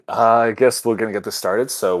I guess we're going to get this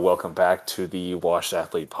started. So, welcome back to the Washed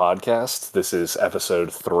Athlete podcast. This is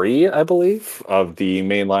episode 3, I believe, of the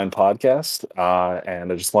Mainline podcast.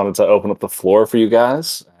 And I just wanted to open up the floor for you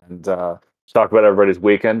guys and talk about everybody's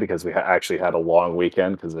weekend because we actually had a long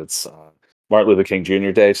weekend because it's Martin Luther King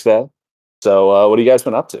Jr. Day today. So, what have you guys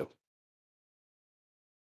been up to?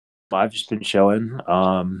 I've just been chilling.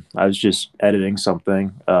 I was just editing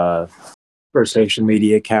something for a social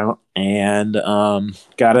media account, and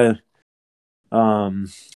gotta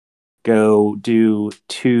go do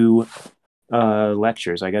 2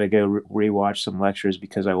 lectures. I gotta go rewatch some lectures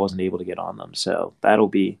because I wasn't able to get on them. So that'll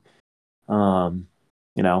be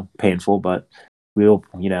painful, but we'll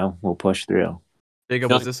push through.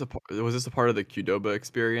 Jacob, was this a part of the Qdoba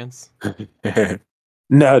experience?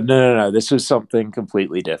 No. This was something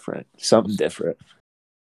completely different. Something different.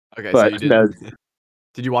 Okay, But so you didn't.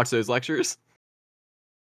 Did you watch those lectures?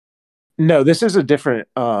 No, this is a different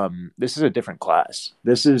class.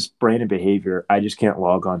 This is brain and behavior. I just can't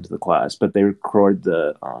log on to the class, but they record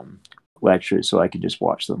the lectures so I can just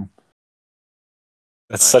watch them.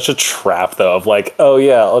 That's such a trap, though, of like, oh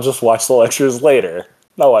yeah, I'll just watch the lectures later.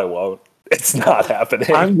 No, I won't. It's not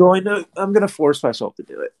happening. I'm gonna force myself to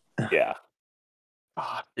do it. Yeah.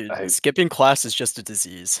 Dude, skipping class is just a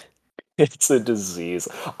disease. It's a disease.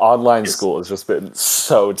 Online school has just been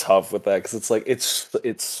so tough with that because it's like it's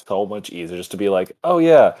so much easier just to be like, oh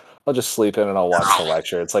yeah, I'll just sleep in and I'll watch the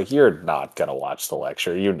lecture. It's like you're not gonna watch the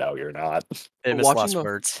lecture. You know you're not. Famous last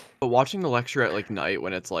words. But watching the lecture at like night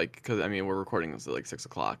when it's like, because I mean we're recording this at like 6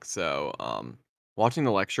 o'clock, so watching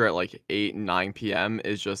the lecture at like 8 and 9 p.m.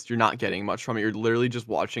 is just you're not getting much from it. You're literally just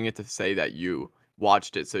watching it to say that you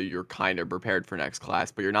watched it, so you're kind of prepared for next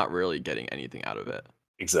class, but you're not really getting anything out of it.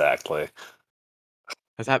 Exactly.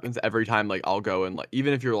 This happens every time. Like I'll go and like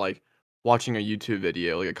even if you're like watching a YouTube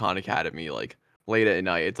video like a Khan Academy like late at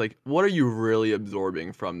night, it's like what are you really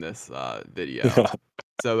absorbing from this video?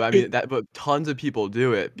 So I mean but tons of people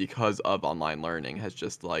do it because of online learning has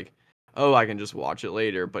just like, oh, I can just watch it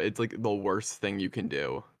later, but it's like the worst thing you can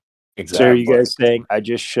do. Exactly. So are you guys saying I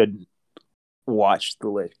just shouldn't watch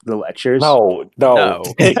the lectures? No. No.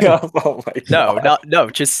 Oh my God. No.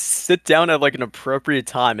 Just sit down at like an appropriate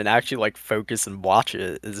time and actually like focus and watch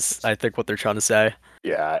it. Is I think what they're trying to say.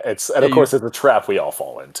 Yeah, of course it's a trap we all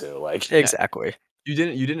fall into. Like Exactly. You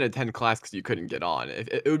didn't attend class because you couldn't get on.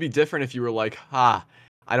 It would be different if you were like,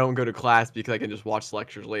 I don't go to class because I can just watch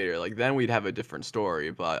lectures later. Like then we'd have a different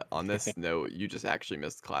story. But on this note, you just actually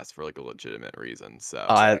missed class for like a legitimate reason. So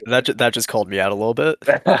that just called me out a little bit.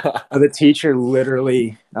 The teacher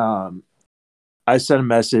literally, I sent a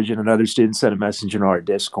message and another student sent a message in our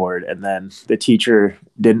Discord, and then the teacher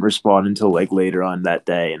didn't respond until like later on that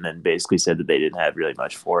day, and then basically said that they didn't have really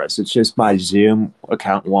much for us. It's just my Zoom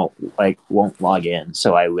account won't log in,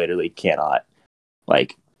 so I literally cannot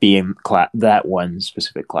like be in that one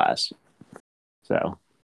specific class. So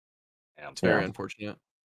it's very unfortunate.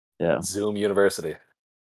 Yeah. Zoom University.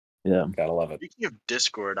 Yeah. Gotta love it. Speaking of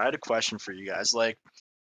Discord, I had a question for you guys. Like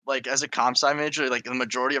as a comp sci major, like the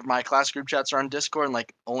majority of my class group chats are on Discord, and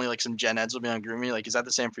like only like some gen eds will be on GroupMe. Like, is that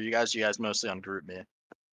the same for you guys? You guys mostly on GroupMe?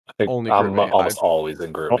 I think Only I'm GroupMe. almost always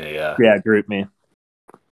in GroupMe. Yeah. Yeah, GroupMe.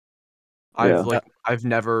 I've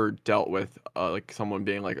never dealt with like someone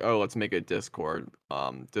being like, oh, let's make a Discord.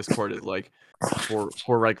 Discord is like for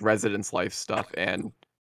like residence life stuff, and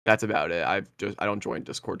that's about it. I don't join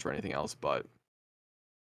Discord for anything else, but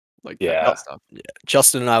like that stuff. Yeah.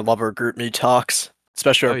 Justin and I love our GroupMe talks,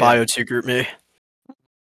 especially our Bio 2 GroupMe.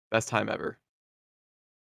 Best time ever.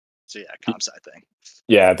 So yeah, comp sci thing.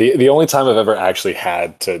 Yeah, the only time I've ever actually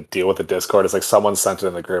had to deal with the Discord is like someone sent it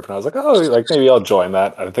in the group, and I was like, oh, like maybe I'll join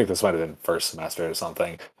that. I think this might have been first semester or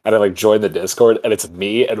something. And I like joined the Discord, and it's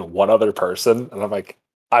me and one other person, and I'm like,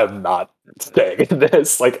 I'm not staying in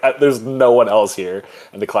this. Like, there's no one else here,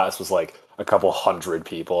 and the class was like a couple hundred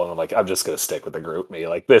people, and I'm like, I'm just gonna stick with the GroupMe.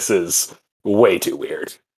 Like, this is way too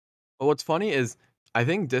weird. But what's funny is I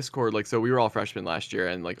think Discord, like, so we were all freshmen last year,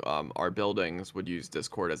 and like our buildings would use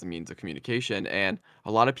Discord as a means of communication, and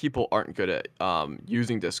a lot of people aren't good at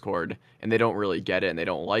using Discord, and they don't really get it, and they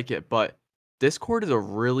don't like it. But Discord is a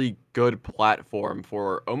really good platform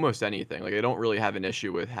for almost anything. Like, I don't really have an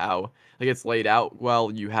issue with how like it's laid out.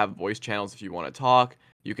 Well, you have voice channels if you want to talk.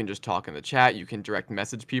 You can just talk in the chat. You can direct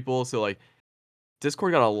message people. So like,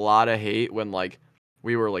 Discord got a lot of hate when like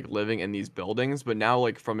we were like living in these buildings, but now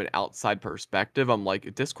like from an outside perspective, I'm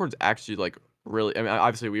like Discord's actually like really. I mean,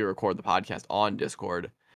 obviously we record the podcast on Discord,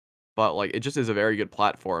 but like it just is a very good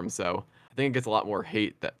platform. So I think it gets a lot more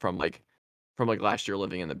hate that from like last year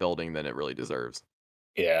living in the building than it really deserves.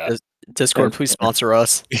 Yeah. Discord, please sponsor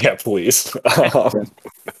us. Yeah, please.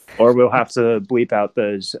 Or we'll have to bleep out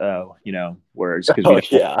those, words because Oh, we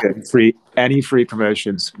yeah. don't get any free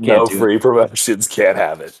promotions. Can't No do free promotions. Can't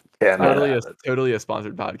have it. Cannot have it. Totally a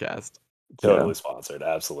sponsored podcast. Totally sponsored.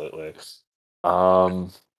 Absolutely.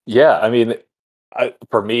 Yeah. I mean,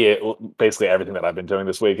 for me, basically everything that I've been doing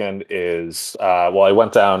this weekend is, well, I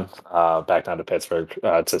went back down to Pittsburgh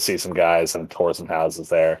to see some guys and tour some houses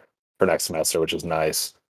there for next semester, which is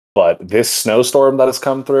nice. But this snowstorm that has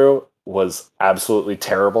come through was absolutely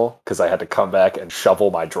terrible because I had to come back and shovel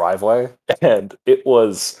my driveway, and it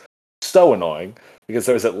was so annoying because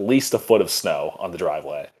there was at least a foot of snow on the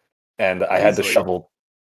driveway, and I had to Easily. shovel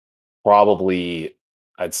probably,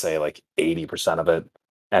 I'd say, like 80% of it,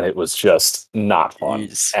 and it was just not fun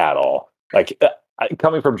Jeez. at all. Like,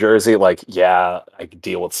 coming from Jersey, like, yeah, I could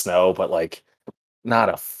deal with snow, but like not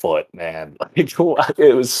a foot, man. Like,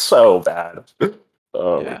 it was so bad.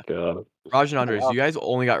 Oh my Yeah. god. Raj and Andres, you guys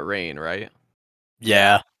only got rain, right?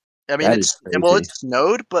 Yeah. I mean, That is it crazy.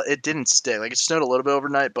 snowed, but it didn't stick. Like it snowed a little bit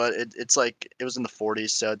overnight, but it's like it was in the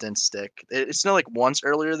 40s, so it didn't stick. It snowed like once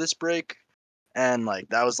earlier this break, and like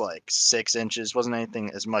that was like 6 inches. Wasn't anything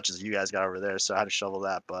as much as you guys got over there, so I had to shovel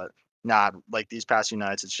that. But nah, like these past few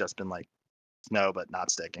nights, it's just been like snow, but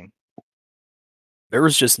not sticking. There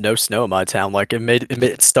was just no snow in my town. Like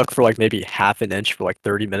it stuck for like maybe half an inch for like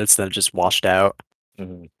 30 minutes, then it just washed out.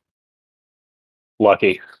 Mhm.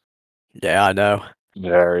 Lucky. Yeah, I know.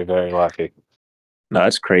 Very, very lucky. No,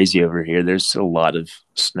 it's crazy over here. There's a lot of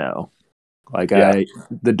snow. Like Yeah.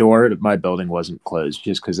 the door of my building wasn't closed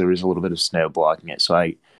just because there was a little bit of snow blocking it. So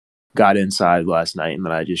I got inside last night and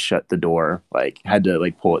then I just shut the door. Like had to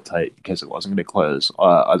like pull it tight because it wasn't going to close.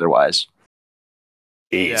 Otherwise,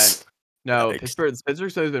 Jeez. No, Yikes.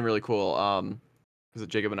 Pittsburgh's always been really cool. Because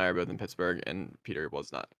Jacob and I are both in Pittsburgh, and Peter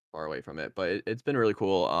was not far away from it, but it's been really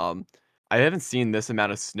cool. I haven't seen this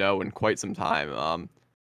amount of snow in quite some time.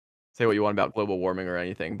 Say what you want about global warming or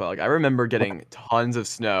anything, but like I remember getting tons of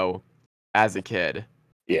snow as a kid,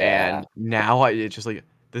 Yeah. and now it's just like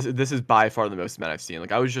this is by far the most amount I've seen.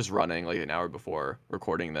 Like I was just running like an hour before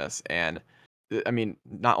recording this, and I mean,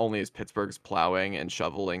 not only is Pittsburgh's plowing and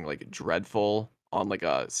shoveling like dreadful on like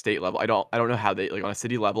a state level, I don't know how they like on a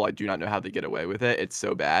city level. I do not know how they get away with it. It's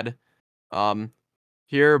so bad, um,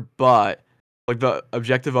 here, but like the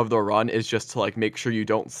objective of the run is just to like make sure you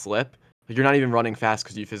don't slip. Like you're not even running fast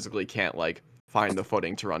because you physically can't like find the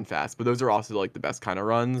footing to run fast. But those are also like the best kind of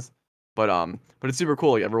runs. But it's super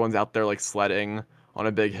cool. Like everyone's out there like sledding on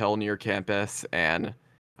a big hill near campus, and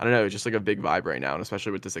I don't know, it's just like a big vibe right now, and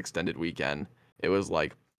especially with this extended weekend, it was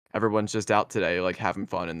like everyone's just out today like having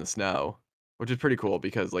fun in the snow, which is pretty cool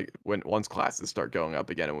because like once classes start going up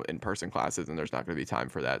again in person classes, and there's not going to be time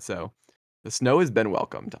for that, so the snow has been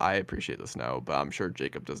welcomed. I appreciate the snow, but I'm sure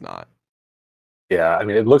Jacob does not. Yeah, I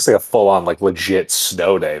mean, it looks like a full-on, like, legit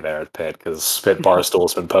snow day there at Pitt because Pitt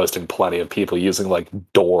Barstool's been posting plenty of people using like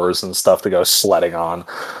doors and stuff to go sledding on,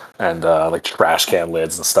 and like trash can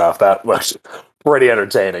lids and stuff. That was pretty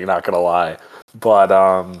entertaining, not gonna lie. But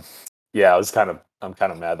yeah, I'm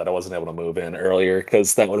kind of mad that I wasn't able to move in earlier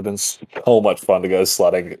because that would have been so much fun to go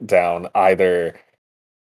sledding down either.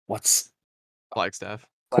 What's Flagstaff.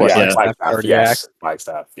 Yeah, Yeah. Flagstaff. Cardiac. Yes,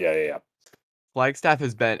 Flagstaff. Yeah, yeah, yeah. Flagstaff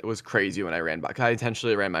it was crazy when I ran by. 'Cause I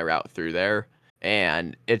intentionally ran my route through there,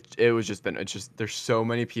 and it's just there's so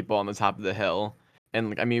many people on the top of the hill, and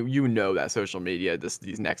like I mean that social media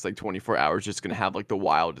these next like 24 hours just gonna have like the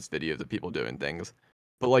wildest videos of people doing things,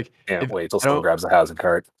 but like Can't if wait till I someone don't grabs a housing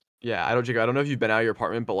cart. Yeah, I don't know if you've been out of your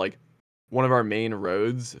apartment, but like one of our main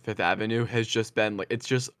roads, Fifth Avenue, has just been like it's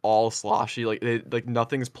just all sloshy. Like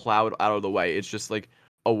nothing's plowed out of the way. It's just like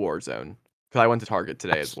a war zone. Cause I went to Target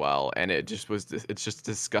today as well, and it's just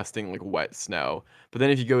disgusting like wet snow. But then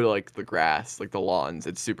if you go to like the grass, like the lawns,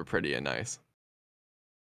 it's super pretty and nice.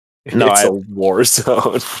 No, It's a war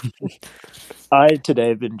zone. I today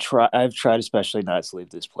have been I've tried especially not to leave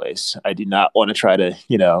this place. I do not want to try to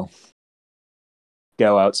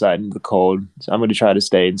go outside into the cold. So I'm going to try to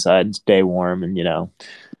stay inside and stay warm and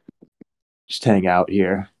just hang out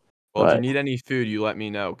here. Well, if you But need any food, you let me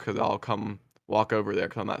know, cause I'll come walk over there,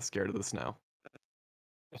 cause I'm not scared of the snow.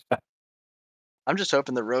 I'm just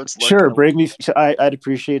hoping the roads look. sure, bring me. I'd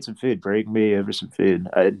appreciate some food. Bring me over some food.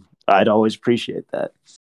 I'd always appreciate that.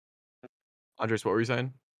 Andres, what were you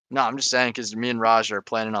saying? No, I'm just saying because me and Raj are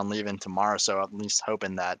planning on leaving tomorrow, so I'm at least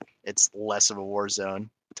hoping that it's less of a war zone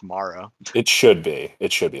tomorrow. It should be.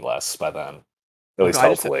 It should be less by then. At Look, least I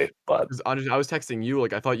just hopefully. But Because I was texting you,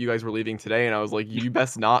 like, I thought you guys were leaving today, and I was like, "You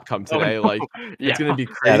best not come Oh today." no! Like, Yeah. it's gonna be Yeah,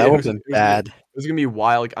 crazy. that would have been bad. It was gonna be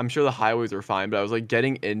wild. Like, I'm sure the highways are fine, but I was like,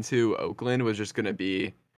 getting into Oakland was just gonna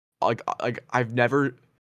be like I've never.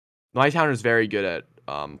 My town is very good at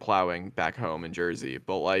plowing back home in Jersey,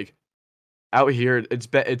 but like out here, it's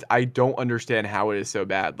I don't understand how it is so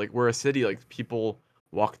bad. Like we're a city, like people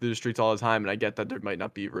walk through the streets all the time, and I get that there might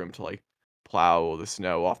not be room to like plow the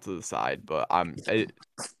snow off to the side, but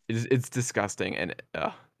it's disgusting and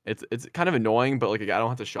it's kind of annoying, but like I don't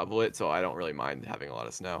have to shovel it, so I don't really mind having a lot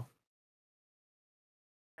of snow.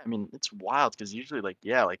 I mean, it's wild because usually, like,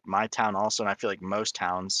 yeah, like my town also, and I feel like most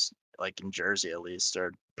towns, like in Jersey at least,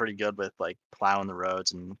 are pretty good with like plowing the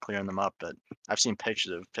roads and clearing them up. But I've seen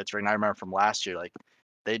pictures of Pittsburgh, and I remember from last year, like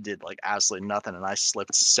they did like absolutely nothing, and I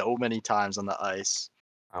slipped so many times on the ice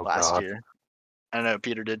Oh last god. year. I know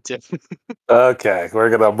Peter did too. Okay, we're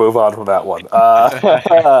gonna move on from that one.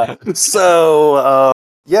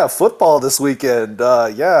 Yeah, football this weekend.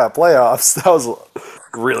 Yeah, playoffs. That was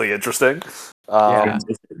really interesting. Yeah.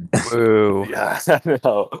 Woo. Yeah, I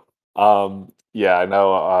know. Yeah, I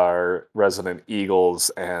know our resident Eagles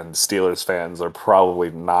and Steelers fans are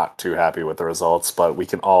probably not too happy with the results, but we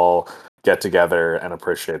can all get together and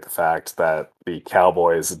appreciate the fact that the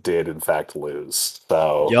Cowboys did in fact lose.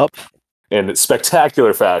 So, Yup. in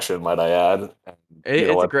spectacular fashion, might I add. And you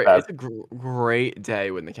know It's a what? great That it's a great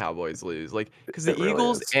day when the Cowboys lose. Like cuz it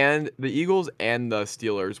really is. The Eagles and the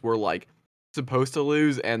Steelers were like supposed to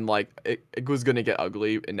lose, and like it was going to get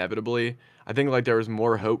ugly inevitably. I think like there was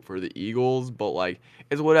more hope for the Eagles, but like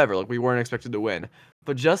it's whatever. Like we weren't expected to win.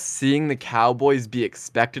 But just seeing the Cowboys be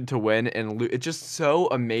expected to win and it's just so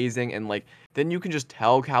amazing, and like then you can just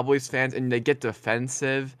tell Cowboys fans and they get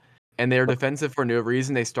defensive, and they're defensive for no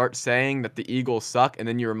reason. They start saying that the Eagles suck, and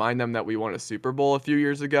then you remind them that we won a Super Bowl a few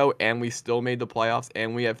years ago, and we still made the playoffs,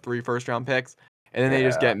 and we have 3 first-round picks, and then they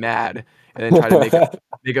just Yeah. get mad, and then try to make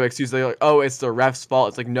up excuses. They're like, "Oh, it's the ref's fault."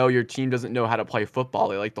 It's like, no, your team doesn't know how to play football.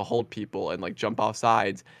 They like to hold people and like jump off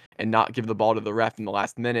sides and not give the ball to the ref in the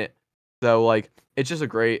last minute. So like, it's just a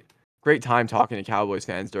great time talking to Cowboys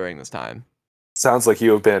fans during this time. Sounds like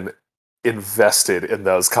you have been invested in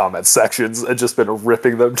those comment sections and just been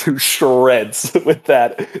ripping them to shreds with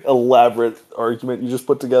that elaborate argument you just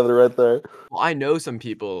put together right there. Well, I know some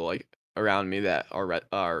people like around me that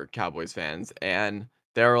are Cowboys fans, and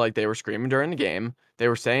they were screaming during the game. They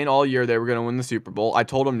were saying all year they were going to win the Super Bowl. I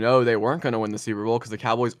told them no, they weren't going to win the Super Bowl because the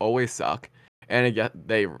Cowboys always suck. And again,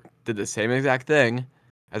 they did the same exact thing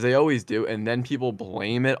as they always do, and then people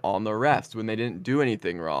blame it on the refs when they didn't do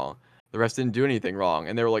anything wrong. The refs didn't do anything wrong,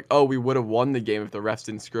 and they were like, "Oh, we would have won the game if the refs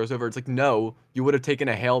didn't screw us over." It's like, no, you would have taken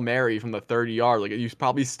a Hail Mary from the 30-yard. Like you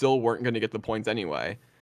probably still weren't going to get the points anyway.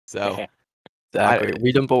 So. Exactly. I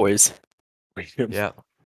We them boys. yeah, Yeah.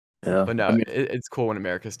 but I no, mean, it's cool when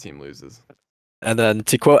America's team loses. And then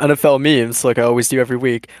to quote NFL memes, like I always do every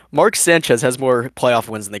week, Mark Sanchez has more playoff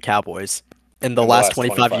wins than the Cowboys in the In the last last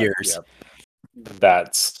 25 25, years.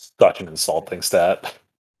 That's such an insulting stat.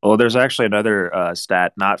 well, there's actually another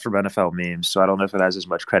stat, not from NFL memes, so I don't know if it has as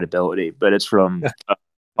much credibility, but it's from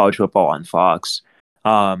college football on Fox.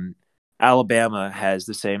 Um, Alabama has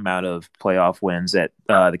the same amount of playoff wins at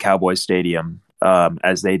the Cowboys Stadium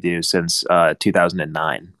as they do since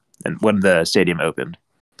 2009, and when the stadium opened.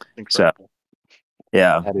 So, Incredible.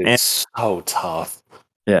 yeah, That and is so tough.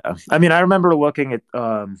 yeah, I mean, I remember looking at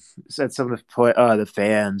some of the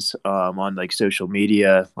fans on like social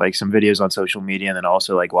media, like some videos on social media, and then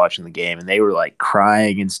also like watching the game, and they were like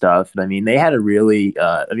crying and stuff. And I mean, they had a really,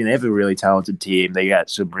 they have a really talented team. They got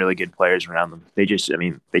some really good players around them. They just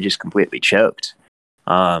completely choked.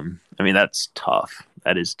 I mean, that's tough.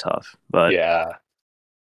 That is tough. But Yeah.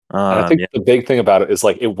 And I think yeah, the big thing about it is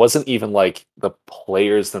like it wasn't even like the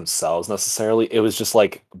players themselves necessarily. It was just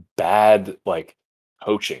like bad like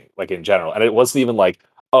coaching, like in general. And it wasn't even like,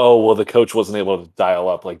 oh, well, the coach wasn't able to dial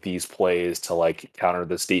up like these plays to like counter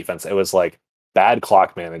this defense. It was like bad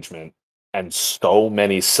clock management and so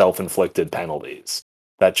many self-inflicted penalties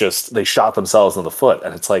that just they shot themselves in the foot.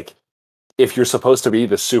 And it's like if you're supposed to be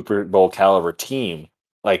the Super Bowl caliber team,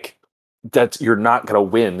 like that you're not going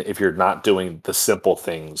to win if you're not doing the simple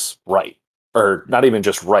things right, or not even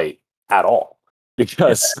just right at all.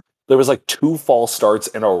 Because there was like 2 false starts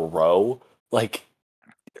in a row. Like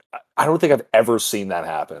I don't think I've ever seen that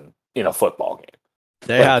happen in a football game.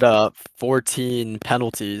 They Like had 14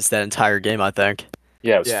 penalties that entire game, I think.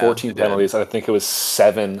 yeah, it was Yeah, 14 they did. penalties, and I think it was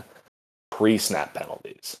 7 pre-snap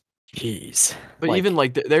penalties. Jeez. But Like- even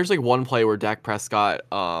like there's like one play where Dak Prescott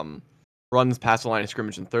runs past the line of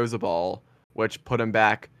scrimmage and throws the ball, which would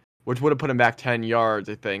have put him back 10 yards,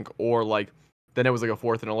 I think, or like then it was like a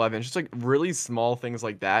 4th and 11. It's just like really small things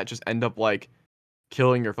like that just end up like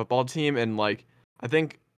killing your football team. And like I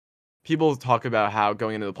think people talk about how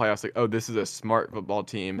going into the playoffs, like, oh, this is a smart football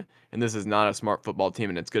team and this is not a smart football team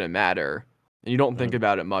and it's gonna matter. And you don't think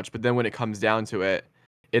about it much, but then when it comes down to it,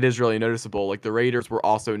 it is really noticeable. Like the Raiders were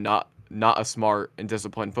also not a smart and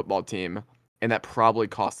disciplined football team, and that probably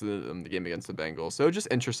costed them the game against the Bengals. So just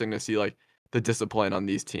interesting to see like the discipline on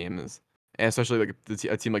these teams, and especially like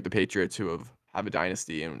a team like the Patriots who have a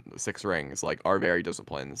dynasty and 6 rings, like are very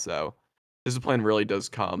disciplined. So discipline really does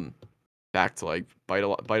come back to like bite a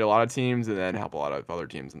lot of teams and then help a lot of other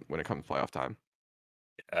teams when it comes to playoff time.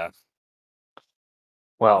 Yeah.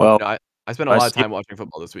 Well, Well, I spent a I lot of see- time watching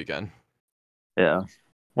football this weekend. yeah.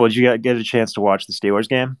 Well, did you get a chance to watch the Steelers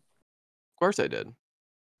game? Of course I did.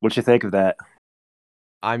 What'd you think of that?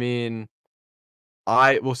 I mean,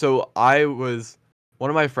 I was one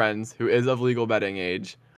of my friends who is of legal betting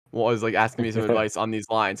age was like asking me some advice on these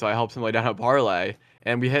lines, so I helped him lay down a parlay,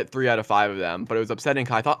 and we hit 3 out of 5 of them. But it was upsetting.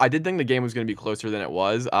 'Cause I did think the game was going to be closer than it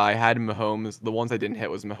was. I had Mahomes. The ones I didn't hit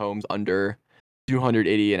was Mahomes under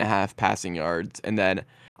 280.5 passing yards, and then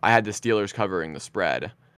I had the Steelers covering the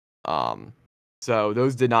spread. So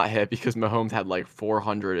those did not hit because Mahomes had like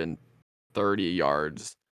 430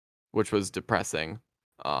 yards, which was depressing.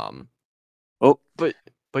 Oh, But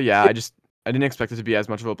yeah, I didn't expect it to be as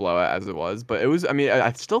much of a blowout as it was. But it was. I mean,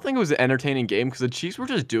 I still think it was an entertaining game because the Chiefs were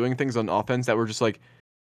just doing things on offense that were just like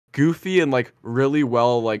goofy and like really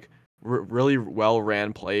well really well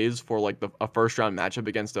ran plays for like a first round matchup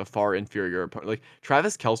against a far inferior opponent. Like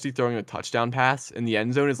Travis Kelce throwing a touchdown pass in the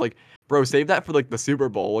end zone is like, bro, save that for like the Super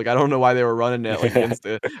Bowl. Like I don't know why they were running it like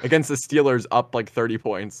against the Steelers up like 30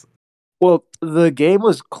 points. well, the game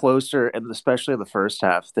was closer, and especially in the first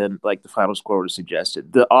half, than like the final score would have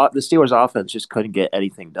suggested. The Steelers' offense just couldn't get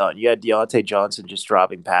anything done. You had Deontay Johnson just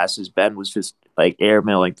dropping passes. Ben was just like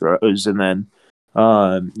airmailing throws, and then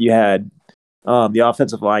you had the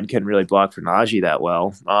offensive line couldn't really block for Najee that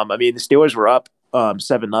well. I mean, the Steelers were up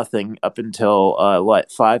 7-0 up until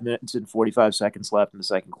 5 minutes and 45 seconds left in the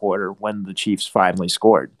second quarter when the Chiefs finally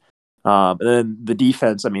scored. And then the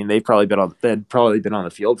defense, I mean, they'd probably been on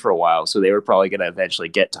the field for a while, so they were probably going to eventually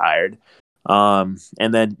get tired. And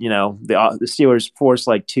then the Steelers forced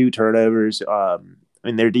like 2 turnovers. I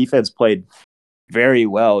mean, their defense played very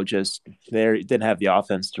well. Just they didn't have the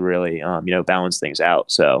offense to really balance things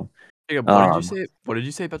out. So Jacob, what did you say? What did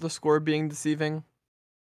you say about the score being deceiving?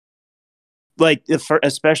 like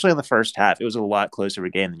especially in the first half, it was a lot closer of a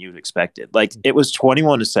game than you would expected. Like it was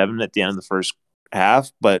 21-7 at the end of the first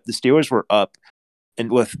half, but the Steelers were up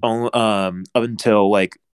and with up until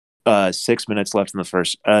like 6 minutes left in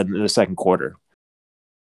the second quarter.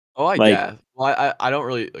 Oh, I Like, guess. Well, I don't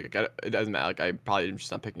really like. It doesn't matter. Like, I probably am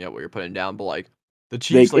just not picking up what you're putting down. But like, the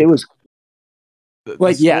Chiefs, like it was the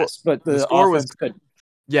like score, yes, but the the score was offense could.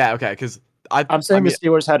 yeah okay. Because I'm saying the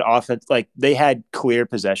Steelers had offense, like they had clear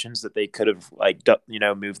possessions that they could have like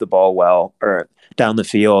moved the ball well or down the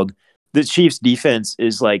field. The Chiefs defense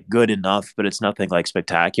is like good enough, but it's nothing like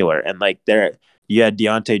spectacular. And like you had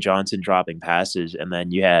Deontay Johnson dropping passes, and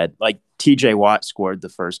then you had like TJ Watt scored the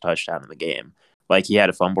first touchdown of the game. Like he had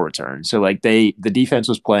a fumble return. So like the defense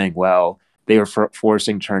was playing well. They were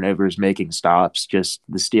forcing turnovers, making stops. Just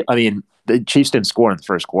the Chiefs didn't score in the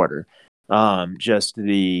first quarter. Just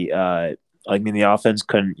the offense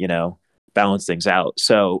couldn't, balance things out.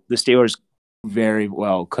 So the Steelers very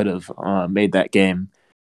well could have made that game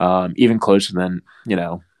even closer than,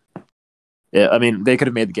 I mean, they could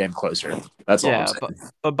have made the game closer. That's all I'm yeah,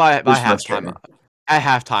 saying. but by was halftime, frustrating. at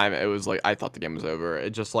halftime, it was like I thought the game was over. It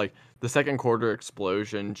just like the second quarter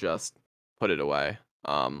explosion just put it away.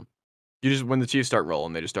 You just when the Chiefs start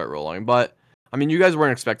rolling, they just start rolling. But I mean, you guys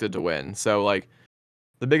weren't expected to win, so like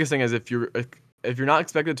the biggest thing is if you're not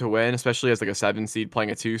expected to win, especially as like a 7 seed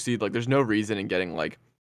playing a 2 seed, like there's no reason in getting like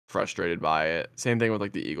frustrated by it. Same thing with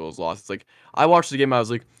like the Eagles loss. It's like I watched the game, I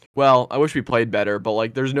was like, well, I wish we played better, but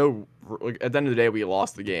like there's no like at the end of the day we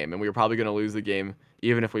lost the game and we were probably gonna lose the game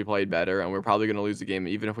even if we played better, and we're probably gonna lose the game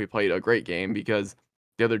even if we played a great game because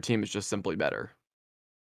the other team is just simply better.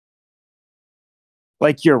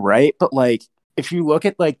 Like you're right, but like if you look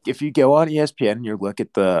at if you go on ESPN and you look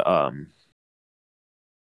at the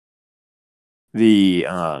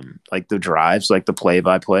drives, like the play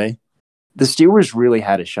by play, the Steelers really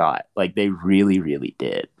had a shot. Like they really, really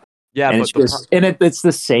did. Yeah, And but it's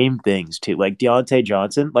the same things too. Like Deontay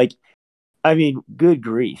Johnson, like I mean, good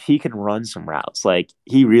grief, he can run some routes. Like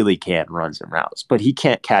he really can run some routes, but he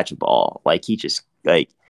can't catch a ball. Like he just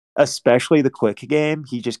especially the quick game,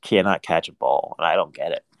 he just cannot catch a ball, and I don't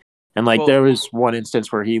get it. And like well, there was one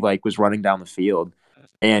instance where he like was running down the field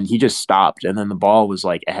and he just stopped, and then the ball was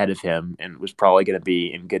like ahead of him and was probably going to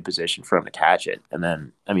be in good position for him to catch it. And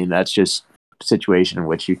then I mean that's just a situation in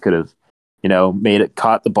which you could have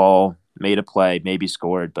caught the ball, made a play, maybe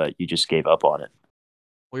scored, but you just gave up on it.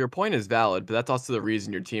 Well, your point is valid, but that's also the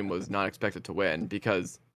reason your team was not expected to win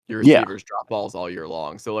because your Yeah. receivers drop balls all year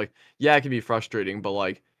long. So, like, yeah, it can be frustrating, but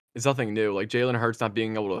like, it's nothing new. Like Jalen Hurts not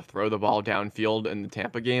being able to throw the ball downfield in the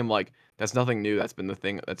Tampa game, like that's nothing new. That's been the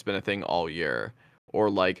thing. That's been a thing all year. Or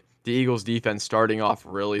like the Eagles defense starting off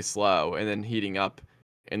really slow and then heating up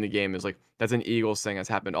in the game is like that's an Eagles thing that's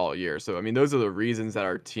happened all year. So I mean, those are the reasons that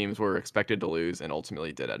our teams were expected to lose and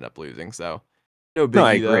ultimately did end up losing. So no No,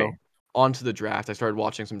 I biggie agree. though. On to the draft. I started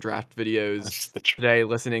watching some draft videos That's the truth. today,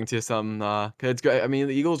 listening to some. 'Cause it's good. I mean,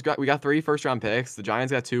 the Eagles we got 3 first-round picks. The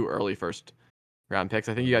Giants got 2 early first-round picks.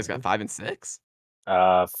 I think you guys got 5 and 6.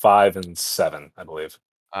 5 and 7, I believe.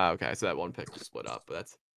 Okay, so that one pick was split up,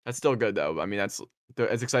 but that's still good though. I mean, it's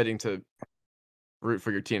exciting to root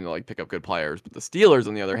for your team to like pick up good players. But the Steelers,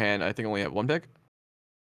 on the other hand, I think only have 1 pick.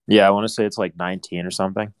 Yeah, I want to say it's like 19 or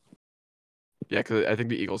something. Yeah, because I think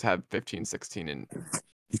the Eagles have 15, 16, and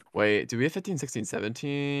wait, do we have 15, 16,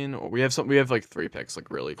 17? Or we have like 3 picks like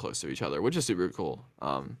really close to each other, which is super cool.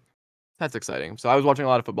 That's exciting. So I was watching a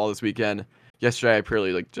lot of football this weekend. Yesterday I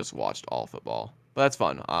purely like just watched all football. But that's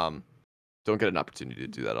fun. Don't get an opportunity to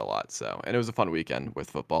do that a lot. So, and it was a fun weekend with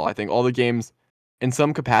football. I think all the games in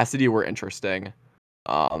some capacity were interesting.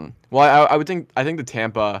 Well, I think the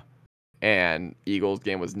Tampa and Eagles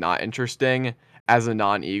game was not interesting as a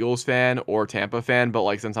non-Eagles fan or Tampa fan, but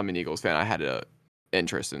like since I'm an Eagles fan, I had a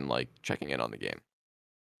interest in like checking in on the game.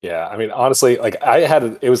 Yeah, I mean, honestly, like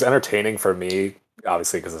it was entertaining for me,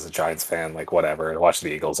 obviously, because as a Giants fan, like whatever, and watching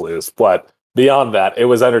the Eagles lose. But beyond that, it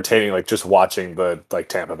was entertaining, like just watching the like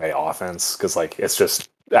Tampa Bay offense, because like it's just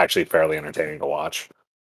actually fairly entertaining to watch.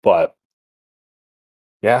 But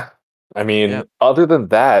yeah, I Yeah. mean, other than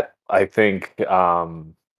that, I think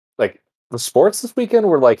like the sports this weekend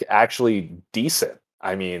were like actually decent.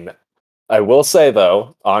 I mean, I will say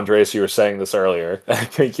though, Andres, you were saying this earlier. I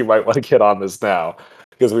think you might want to get on this now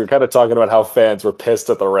because we were kind of talking about how fans were pissed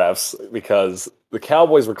at the refs because the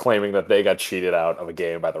Cowboys were claiming that they got cheated out of a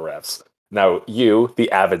game by the refs. Now, you, the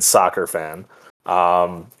avid soccer fan,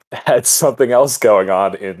 had something else going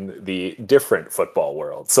on in the different football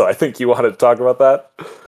world. So I think you want to talk about that.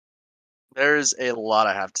 There's a lot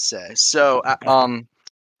I have to say. So,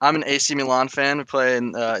 I'm an AC Milan fan. We play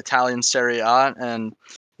in Italian Serie A, and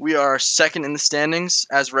we are second in the standings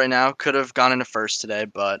as of right now. Could have gone into first today,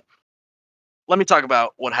 but let me talk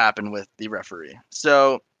about what happened with the referee.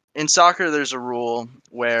 So, in soccer, there's a rule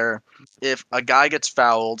where if a guy gets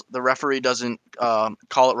fouled, the referee doesn't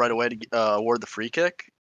call it right away to award the free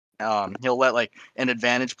kick. He'll let like an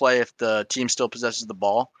advantage play if the team still possesses the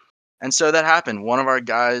ball, and so that happened. One of our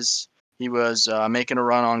guys, he was making a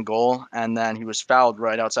run on goal, and then he was fouled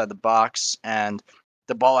right outside the box, and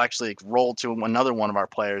the ball actually like, rolled to another one of our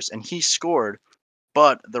players, and he scored.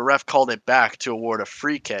 But the ref called it back to award a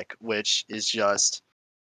free kick, which is just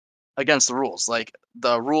against the rules. Like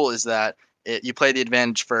the rule is that you play the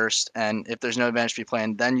advantage first, and if there's no advantage to be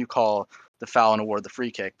playing, then you call the foul and award the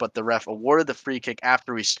free kick. But the ref awarded the free kick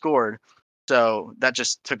after we scored, so that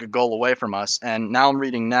just took a goal away from us. And now I'm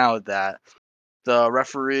reading now that the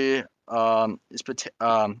referee is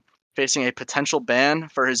facing a potential ban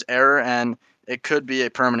for his error, and it could be a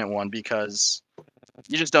permanent one because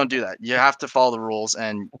you just don't do that. You have to follow the rules,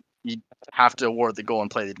 and you have to award the goal and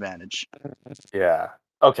play the advantage. Yeah.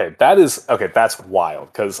 Okay, that is okay. That's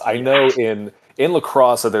wild because I know in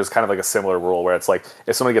lacrosse there's kind of like a similar rule where it's like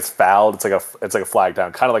if somebody gets fouled, it's like a flag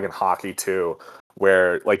down, kind of like in hockey too,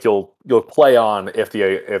 where like you'll play on if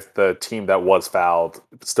the team that was fouled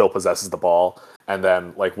still possesses the ball, and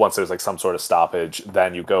then like once there's like some sort of stoppage,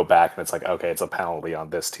 then you go back and it's like okay, it's a penalty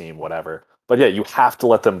on this team, whatever. But yeah, you have to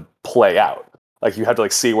let them play out. Like you have to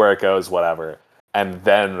like see where it goes, whatever, and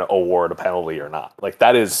then award a penalty or not. Like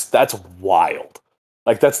that's wild.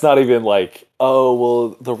 Like that's not even like, oh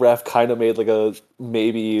well the ref kind of made like a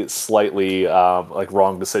maybe slightly like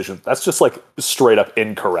wrong decision. That's just like straight up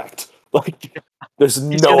incorrect. Like there's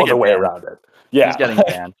He's no gonna other get way banned. around it. He's Yeah. getting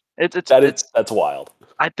banned. It's That's wild.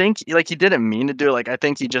 I think like he didn't mean to do it. Like I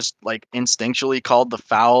think he just like instinctually called the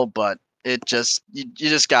foul, but it just you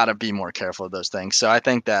just gotta be more careful of those things. So I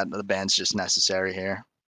think that the ban's just necessary here.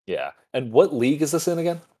 Yeah. And what league is this in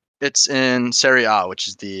again? It's in Serie A, which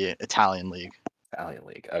is the Italian league. Italian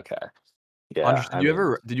league. Okay. Yeah. Andres, I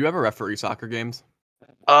mean, did you ever referee soccer games?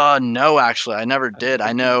 No, actually, I never did.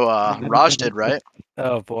 I know Raj did, right?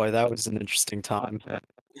 Oh boy, that was an interesting time.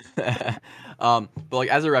 But like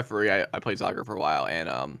as a referee, I played soccer for a while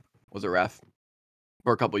and was a ref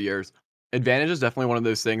for a couple years. Advantage is definitely one of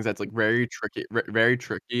those things that's like very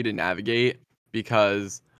tricky to navigate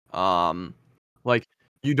because like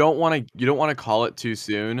you don't want to call it too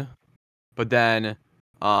soon, but then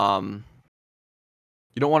um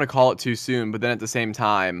you don't want to call it too soon, but then at the same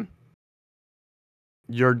time,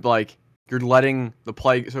 you're letting the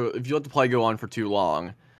play. So if you let the play go on for too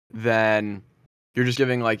long, then you're just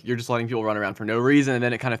letting people run around for no reason, and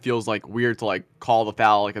then it kind of feels like weird to like call the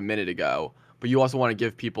foul like a minute ago. But you also want to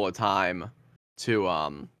give people a time to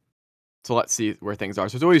let's see where things are.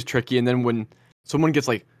 So it's always tricky. And then when someone gets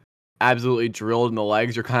like absolutely drilled in the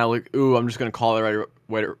legs, you're kind of like, ooh, I'm just gonna call it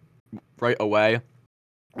right away.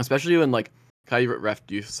 Especially when like how you ref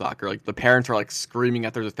youth soccer, like the parents are like screaming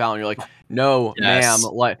at there's a foul, and you're like, no, Yes.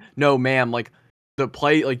 ma'am, like the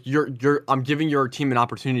play, like I'm giving your team an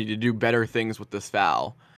opportunity to do better things with this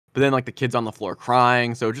foul. But then like the kids on the floor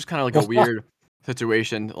crying, so just kind of like a weird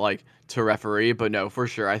situation like to referee. But no, for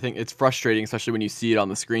sure, I think it's frustrating, especially when you see it on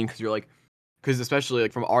the screen, because especially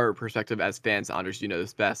like from our perspective as fans, Andres, you know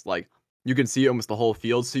this best, like you can see almost the whole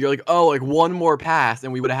field. So you're like, oh, like one more pass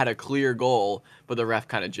and we would have had a clear goal, but the ref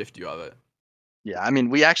kind of jiffed you of it. Yeah, I mean,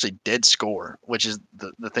 we actually did score, which is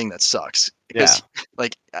the thing that sucks Yeah. because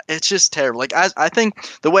like it's just terrible. Like I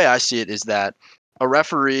think the way I see it is that a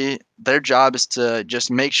referee, their job is to just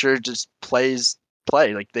make sure it just play.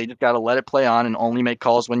 Like they just got to let it play on and only make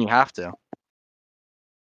calls when you have to.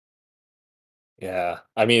 Yeah,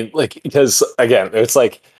 I mean, like, because again, it's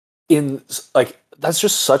like like that's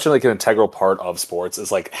just such like an integral part of sports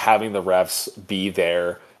is like having the refs be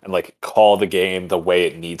there and like call the game the way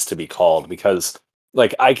it needs to be called. Because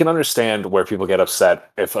like I can understand where people get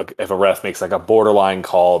upset if a ref makes like a borderline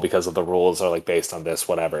call because of the rules are like based on this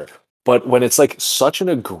whatever. But when it's like such an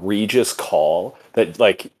egregious call that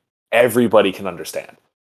like everybody can understand,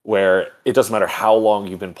 where it doesn't matter how long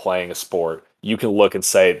you've been playing a sport, you can look and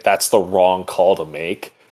say that's the wrong call to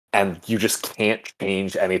make, and you just can't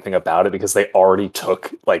change anything about it because they already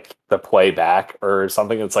took like the play back or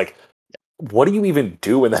something. It's like, what do you even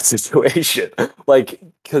do in that situation? Like,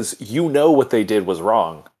 because you know what they did was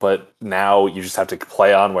wrong, but now you just have to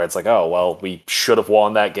play on where it's like, oh well, we should have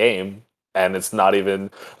won that game, and it's not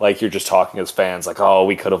even like you're just talking as fans, like, oh,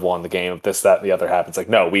 we could have won the game if this, that, and the other happens. Like,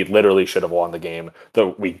 no, we literally should have won the game.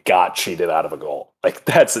 Though we got cheated out of a goal. Like,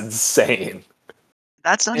 that's insane.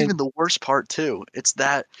 That's not And even the worst part too. It's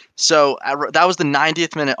that that was the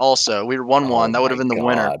 90th minute. Also, we were 1-1. Oh That would have my been the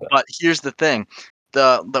winner. god. But here's the thing: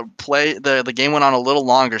 the game went on a little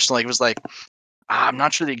longer. So like it was like I'm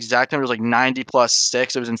not sure the exact number. It was like 90 plus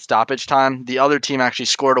 6. It was in stoppage time. The other team actually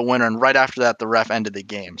scored a winner, and right after that, the ref ended the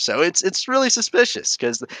game. So it's really suspicious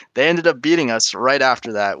because they ended up beating us right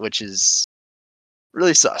after that, which is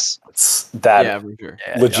really sus. It's that yeah, for sure.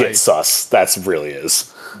 Yeah, legit yikes. sus. That's really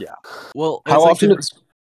is. Well, How it's like often? no,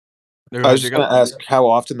 go I ahead, was just Jacob. going to ask how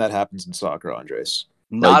often that happens in soccer, Andres.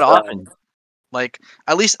 Not Like, often. Like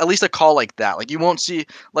at least a call like that. Like you won't see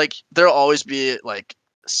like there'll always be like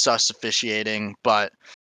sus officiating, but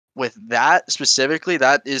with that specifically,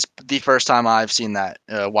 that is the first time I've seen that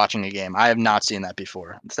watching a game. I have not seen that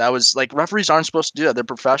before. That was like referees aren't supposed to do that. They're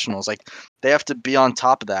professionals. Like they have to be on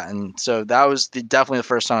top of that. And so that was definitely the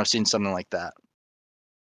first time I've seen something like that.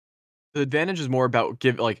 The advantage is more about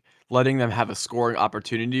letting them have a scoring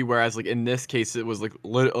opportunity, whereas like in this case it was like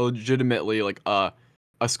legitimately like a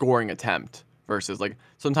scoring attempt versus like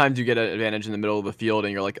sometimes you get an advantage in the middle of the field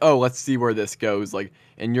and you're like, oh, let's see where this goes. Like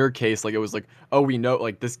in your case, like it was like, oh, we know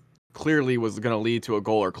like this clearly was going to lead to a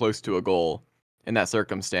goal or close to a goal in that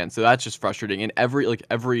circumstance. So that's just frustrating. And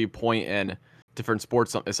every point in different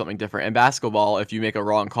sports is something different. In basketball, if you make a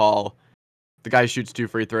wrong call, the guy shoots 2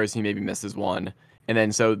 free throws, he maybe misses one. And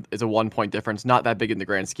then so it's a 1 point difference, not that big in the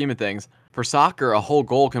grand scheme of things. For soccer, a whole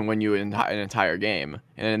goal can win you an entire game.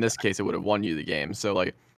 And in this case, it would have won you the game. So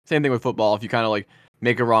like same thing with football. If you kind of like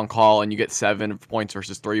make a wrong call and you get 7 points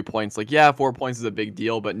versus 3 points, like yeah, 4 points is a big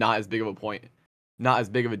deal, but not as big of a point, not as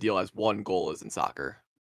big of a deal as one goal is in soccer.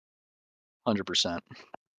 100%.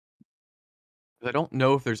 I don't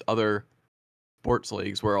know if there's other sports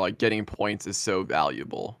leagues where like getting points is so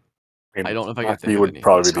valuable. I don't know if I can think Hockey of would any.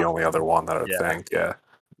 probably be the only other one that I would Yeah. think. Yeah. And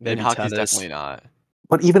Maybe hockey's tennis. definitely not.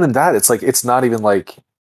 But even in that, it's like it's not even like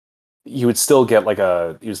you would still get like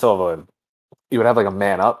you would have like a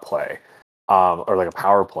man up play, or like a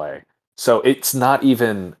power play. So it's not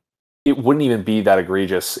even it wouldn't even be that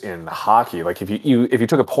egregious in hockey. Like if you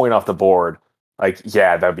took a point off the board, like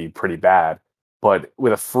yeah, that'd be pretty bad. But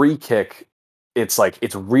with a free kick, it's like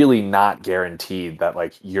it's really not guaranteed that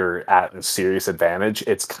like you're at a serious advantage.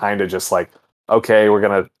 It's kind of just like, okay, we're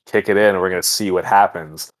gonna kick it in and we're gonna see what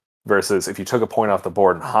happens. Versus if you took a point off the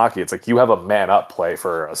board in hockey, it's like you have a man up play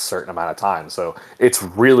for a certain amount of time. So it's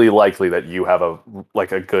really likely that you have a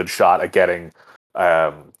good shot at getting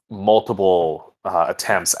multiple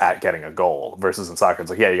attempts at getting a goal. Versus in soccer,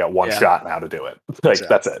 it's like yeah, you got one Yeah. shot now to do it. Like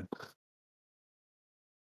that's it.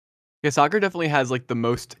 Yeah, soccer definitely has like the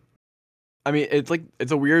most. I mean,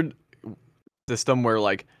 it's a weird system where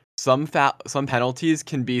like some penalties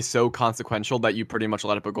can be so consequential that you pretty much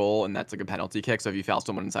let up a goal and that's like a penalty kick. So if you foul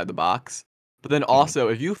someone inside the box, but then also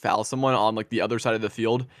if you foul someone on like the other side of the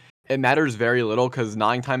field, it matters very little because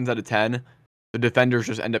 9 times out of 10, the defenders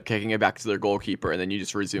just end up kicking it back to their goalkeeper and then you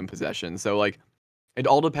just resume possession. So like it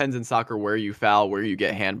all depends in soccer where you foul, where you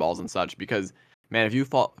get handballs and such. Because man, if you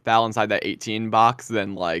foul inside that 18 box,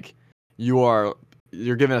 then like you're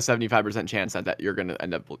given a 75% chance that you're going to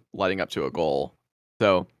end up letting up to a goal.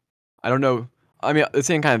 So I don't know. I mean, the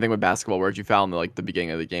same kind of thing with basketball, where if you foul in the beginning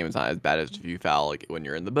of the game, it's not as bad as if you foul like when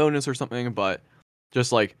you're in the bonus or something. But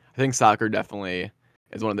just like I think soccer definitely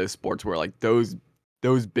is one of those sports where like those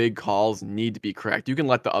big calls need to be correct. You can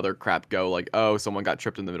let the other crap go, like oh someone got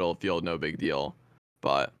tripped in the middle of the field, no big deal.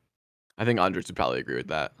 But I think Andres would probably agree with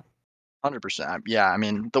that. 100%. Yeah, I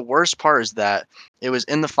mean, the worst part is that it was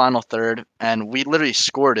in the final third, and we literally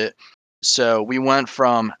scored it. So we went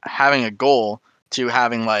from having a goal to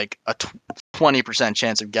having like a 20%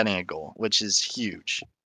 chance of getting a goal, which is huge.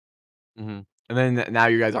 And then now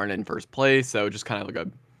you guys aren't in first place, so just kind of like a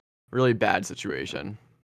really bad situation.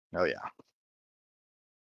 Oh yeah.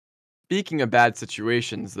 Speaking of bad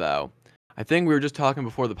situations, though, I think we were just talking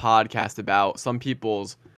before the podcast about some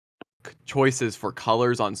people's choices for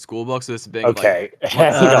colors on school books. This being Okay. like,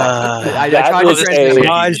 Hang on. I That tried to was transition.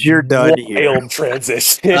 Raj, you're done here. wild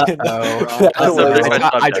transition. Uh-oh. That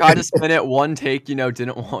was- I tried to spin it one take,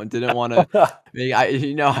 didn't want to.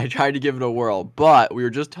 I tried to give it a whirl, but we were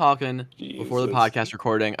just talking before the Jesus. podcast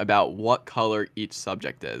recording about what color each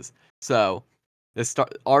subject is. So this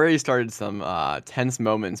already started some tense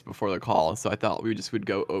moments before the call, so I thought we just would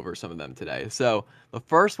go over some of them today. So the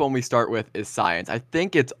first one we start with is science. I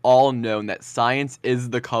think it's all known that science is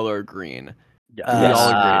the color green. We all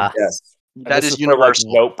agree. Yes. And That this is for, like,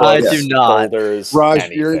 universal. notebooks, I do not. folders, Raj,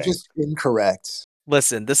 anything. you're just incorrect.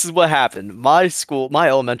 Listen, this is what happened. My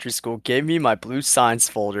elementary school gave me my blue science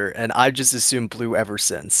folder, and I just assumed blue ever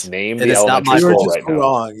since. Name It the is not elementary my You're school just right now.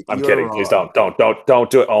 wrong. I'm You're kidding. wrong. Please don't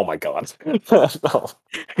do it. Oh my god. No.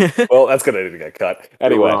 Well, that's gonna need to get cut.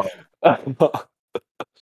 Anyway.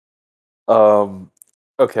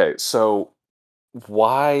 Okay, so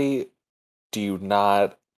why do you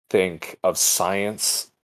not think of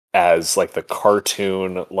science as like the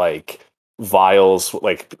cartoon like vials,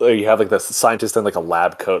 like you have like the scientist in like a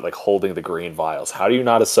lab coat like holding the green vials? How do you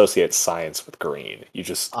not associate science with green? You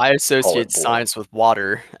just I associate blue. science with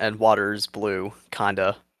water, and water is blue,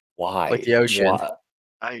 kinda. why? Like the ocean. Why?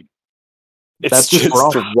 I It's That's just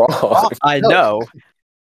wrong. I No, know.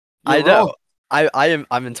 I you're know. wrong.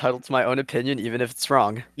 I'm entitled to my own opinion, even if it's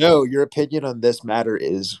wrong. No, your opinion on this matter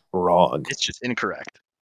is wrong. it's just incorrect.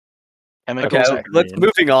 Okay, Chemicals are let's green.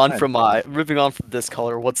 moving on from this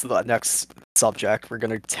color. What's the next subject we're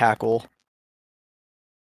gonna tackle?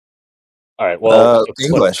 All right. Well,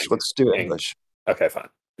 English. Let's do Eng- English. Okay, fine.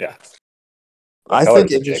 Yeah. I color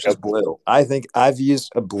think is it, English is Jacob? blue. I think I've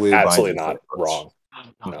used a blue Absolutely binder not. for English. Wrong.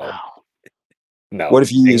 Oh, No. No. What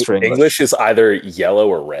if you use for English? English is either yellow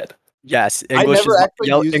or red. Yes, I English never is actually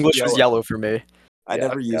used English was yellow. yellow for me. I Yeah,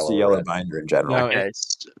 never used yellow a or yellow red. binder in general. No, Okay.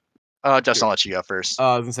 Justin, I'll let you go first.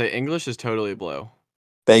 I was gonna say English is totally blue.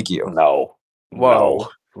 Thank you. No. Whoa.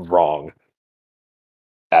 No. Wrong.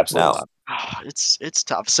 Absolutely No. not. It's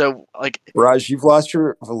tough. So like Raj, you've lost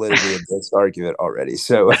your validity in this argument already.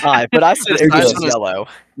 So Hi, but I said The English science is one is- yellow.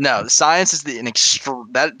 no, the science is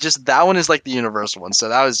that one is like the universal one. So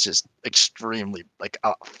that was just extremely like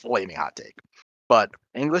a flaming hot take. But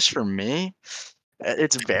English for me,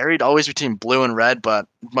 it's varied always between blue and red. But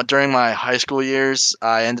during my high school years,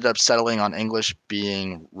 I ended up settling on English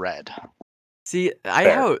being red. See,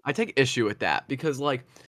 Fair. I take issue with that because like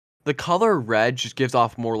the color red just gives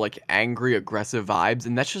off more like angry, aggressive vibes,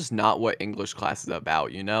 and that's just not what English class is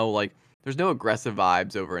about, you know? Like there's no aggressive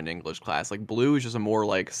vibes over an English class. Like blue is just a more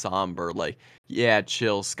like somber, like yeah,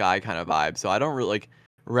 chill sky kind of vibe. So I don't really like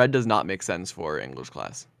red does not make sense for English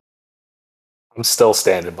class. I'm still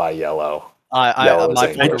standing by yellow. I Yellow is my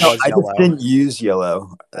English. folder was I yellow. just didn't use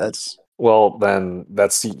yellow. That's Well, then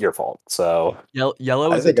that's your fault. So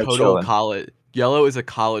Yellow I is a think I'm total chilling. college. Yellow is a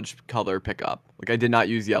college color pickup. Like I did not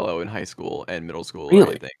use yellow in high school and middle school or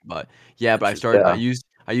Really? anything. But yeah, but Yeah.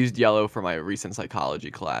 I used yellow for my recent psychology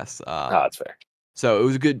class. that's fair. So it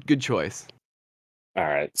was a good choice. All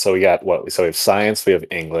right. So we got what? So we have science, we have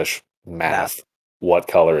English, math. What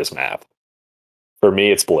color is math? For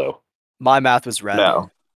me, it's blue. My math was red.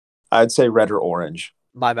 no. I'd say red or orange.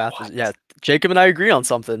 My math was What? yeah. Jacob and I agree on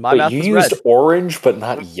something. My Wait, math you was used red. orange but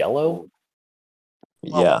not yellow?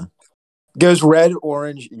 Yeah. Goes red,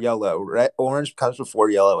 orange, yellow. Red, orange comes before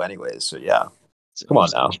yellow, anyways. So yeah, come on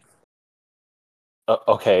now.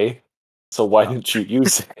 Okay, so why didn't you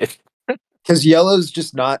use it? Because yellow's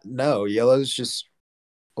just not no. Yellow's just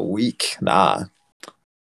weak. Nah.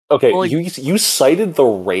 Okay, Well, like- you cited the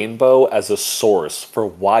rainbow as a source for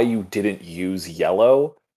why you didn't use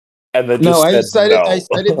yellow, and then No, just I said cited no. I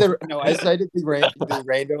cited the no, I cited the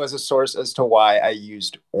rainbow as a source as to why I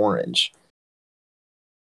used orange.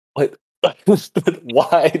 What?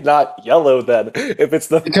 Why not yellow then? If it's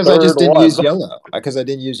the Because I third just didn't one. use yellow. Because I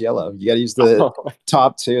didn't use yellow. You got to use the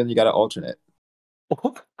top two, and you got to alternate.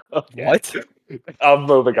 Okay. What? I'm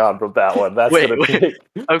moving on from that one. That's Wait, gonna wait. take.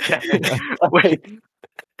 Okay. Wait.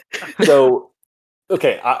 So,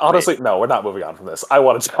 okay, honestly, no, we're not moving on from this. I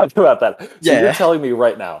want to talk about that. So you're Yeah. telling me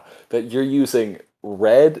right now that you're using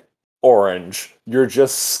red, orange, you're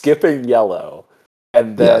just skipping yellow,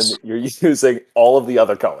 and then Yes. you're using all of the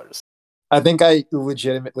other colors. I think I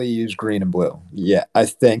legitimately use green and blue. Yeah, I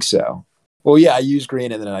think so. Well, yeah, I use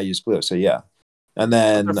green and then I use blue. So yeah, and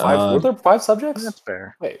then Were there 5 subjects? That's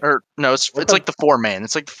fair. Wait. Or no, it's What it's the- like the 4 main.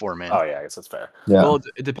 It's like the 4 main. Oh yeah, I guess that's fair. yeah. Well,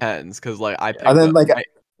 it depends because like I picked And then up like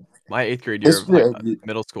my 8th grade year this of like year,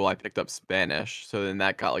 middle school. I picked up Spanish, so then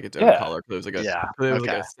that got like its own Yeah. color. 'Cause it was like a Yeah, 'cause it was like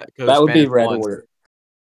okay. a 'cause that would be Spanish red one, or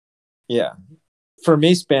yeah. For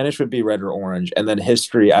me, Spanish would be red or orange, and then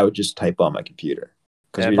history I would just type on my computer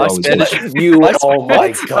because Yeah, we'd my always Spanish- You, My oh my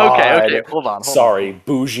What? god. Okay, hold on. Sorry,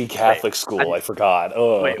 bougie Catholic school. I forgot.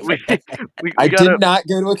 Wait, Ugh. we I gotta did not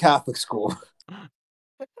go to a Catholic school. Hold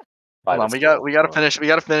on. Private We school. gotta finish. We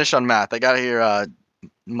gotta finish on math. I gotta hear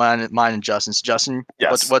mine and Justin's. Justin,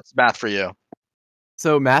 Yes. what's math for you?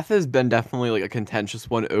 So math has been definitely like a contentious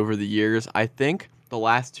one over the years. I think the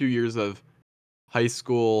last 2 years of high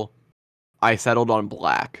school, I settled on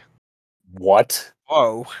black. What?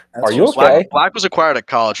 Whoa. Are you Black, okay? black was acquired at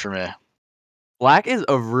college for me. Black is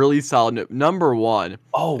a really solid number one.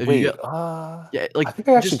 Oh If you wait. get- Yeah, like I think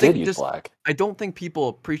I actually just think, did use just black. I don't think people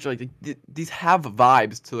appreciate these have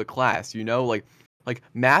vibes to the class. You know, like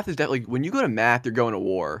math is definitely when you go to math, you're going to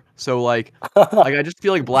war. So like I just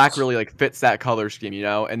feel like black really like fits that color scheme. You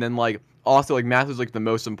know, and then like also like math is like the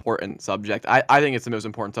most important subject. I think it's the most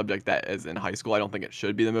important subject that is in high school. I don't think it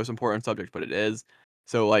should be the most important subject, but it is.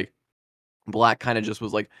 So like black kind of just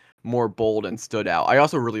was like more bold and stood out. I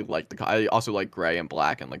also really liked I also like gray and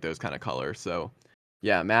black and like those kind of colors. So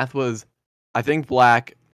yeah, math was I think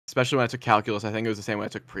black, especially when I took calculus. I think it was the same when I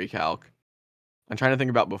took pre-calc. I'm trying to think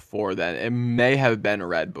about before then. It may have been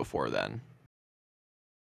red before then.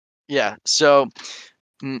 Yeah. So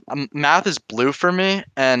math is blue for me,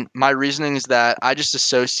 and my reasoning is that I just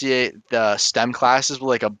associate the STEM classes with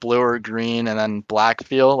like a blue or green and then black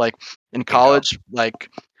feel. Like in college, like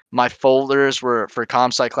my folders were for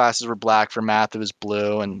comp sci classes were black, for math it was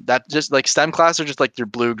blue, and that just like STEM classes are just like they're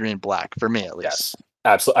blue, green, black for me at least. Yes.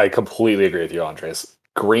 Absolutely. I completely agree with you, Andres.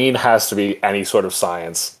 Green has to be any sort of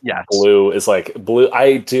science. Yes. Blue is like blue.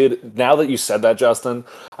 I did, now that you said that, Justin,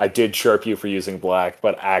 I did chirp you for using black,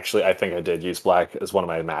 but actually I think I did use black as one of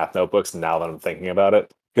my math notebooks now that I'm thinking about it.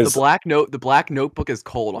 The Because black notebook is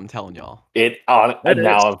cold. I'm telling y'all. it on It is.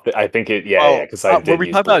 now I think it Oh, because I were did we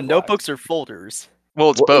use talking blue about and black. notebooks or folders? Well,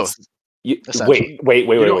 it's Well, both. You, essentially.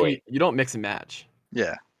 wait. You don't mix and match.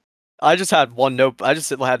 Yeah. I just had one note. I just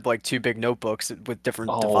had like 2 big notebooks with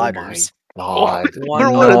different dividers. God, You're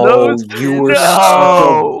one of those? You were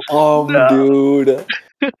No. such a bum, No. dude.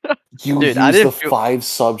 You Dude, used I the didn't feel-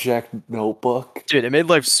 5-subject notebook. Dude, it made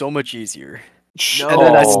life so much easier. No. And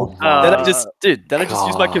then Oh I just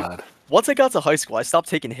used my God. once I got to high school, I stopped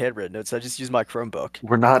taking handwritten notes. I just used my Chromebook.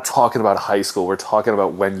 We're not talking about high school. We're talking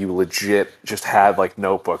about when you legit just had like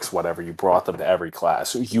notebooks, whatever. You brought them to every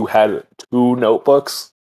class. You had 2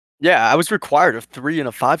 notebooks. Yeah, I was required of 3 and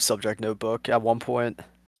a 5-subject notebook at one point.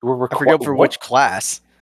 You were I forget for which class.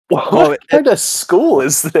 What Well, kind of school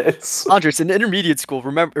is this? Andres, in intermediate school,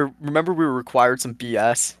 remember we were required some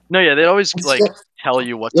BS. No, yeah, they always What's like the- tell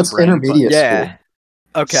you what to What's bring. but- intermediate Yeah. school?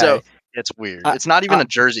 Okay. So it's weird. I- It's not even I- a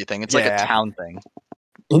Jersey thing. It's like a yeah. town thing.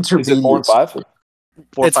 Is it 4 and Intermediate. 5?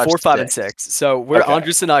 4, It's 4, 5, and 6. So where Okay.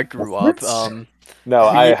 Andres and I grew up, What? No,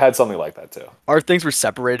 I We- had something like that too. our things were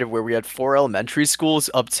separated where we had 4 elementary schools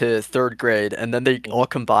up to 3rd grade, and then they all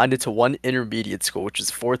combined into one intermediate school, which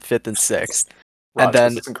is 4th, 5th, and 6th. And Raj,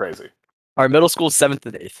 then this isn't crazy. our middle school is 7th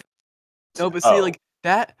and 8th. No, but see, Oh. like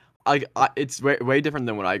that, it's way different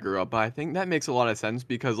than when I grew up. But I think that makes a lot of sense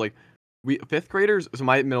because like we 5th graders. So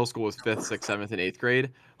my middle school was 5th, 6th, 7th, and 8th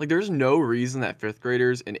grade. Like, there's no reason that 5th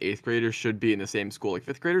graders and 8th graders should be in the same school. Like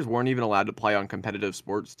 5th graders weren't even allowed to play on competitive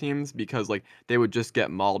sports teams because like they would just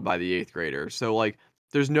get mauled by the 8th graders. So like,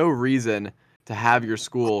 there's no reason to have your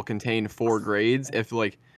school contain 4 grades if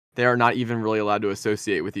like they are not even really allowed to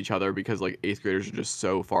associate with each other because like 8th graders are just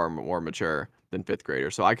so far more mature than 5th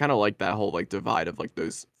graders. So I kind of like that whole like divide of like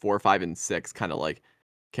those 4, 5, and 6 kind of like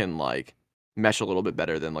can like mesh a little bit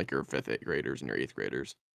better than like your 5th graders and your 8th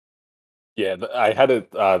graders. Yeah, I had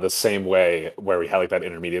it the same way where we had like that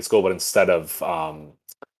intermediate school, but instead of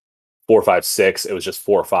 4, 5, 6, it was just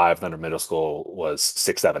 4, 5. Then our middle school was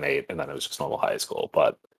 6, 7, 8, and then it was just normal high school.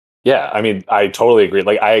 But yeah, I mean, I totally agree.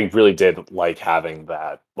 Like, I really did like having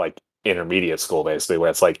that like intermediate school basically, where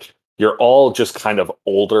it's like you're all just kind of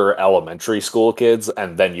older elementary school kids,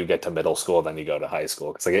 and then you get to middle school, and then you go to high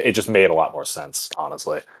school. It's like it just made a lot more sense,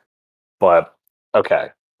 honestly. But okay,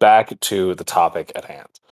 back to the topic at hand.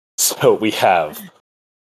 So we have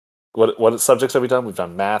what subjects have we done? We've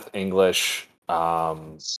done math, English,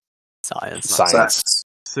 Science. science,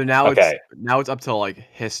 So now Okay. it's up to like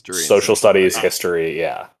history, and social studies, studies. history.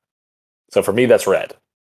 Yeah. So for me, that's red.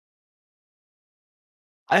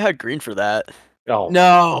 I had green for that. Oh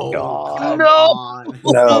No, God. come No! on.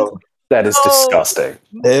 No. that is No! disgusting.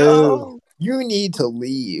 Ew. You need to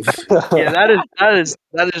leave. Yeah, that is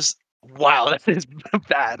wow. That is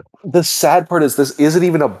bad. The sad part is this isn't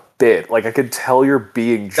even a bit. Like I could tell you're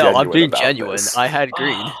being No, genuine. I'm being about genuine. this. I had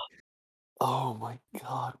green. Oh my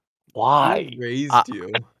God. Why? Who raised I-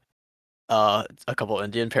 you? A couple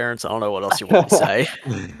Indian parents. I don't know what else you want me to say.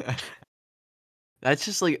 That's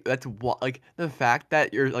just like that's what like the fact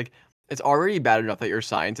that you're like it's already bad enough that your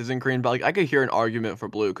science isn't green, but like I could hear an argument for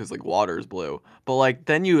blue because like water is blue, but like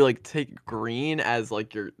then you like take green as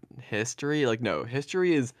like your history. Like no,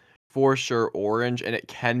 history is for sure orange, and it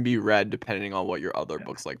can be red depending on what your other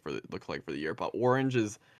books look like for the year. But orange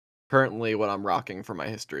is currently what I'm rocking for my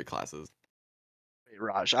history classes. Wait,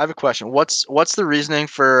 Raj, I have a question. What's the reasoning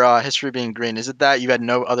for history being green? Is it that you had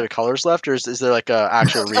no other colors left, or is there like a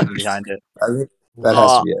actual reason behind it? I think that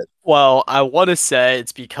has to be it. Well, I want to say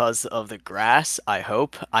it's because of the grass. I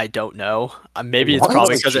hope. I don't know. Maybe it's What?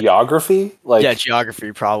 probably Like because geography. Like, yeah,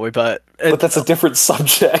 geography probably. But that's a different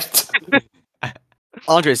subject.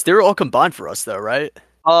 Andres, they were all combined for us though, right?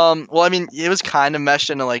 Well, I mean, it was kind of meshed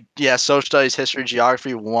into like, yeah, social studies, history,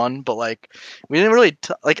 geography one, but like, we didn't really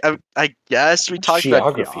I guess we talked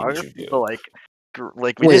about Geography did you geography, do? but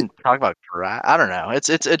like we Wait. didn't talk about I don't know.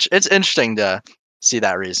 It's interesting to see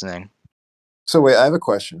that reasoning. So wait, I have a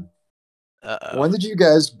question. Uh-oh. When did you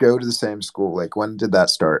guys go to the same school? Like, when did that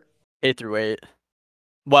start? 8 through 8.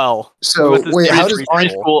 Well, So went to wait, same how does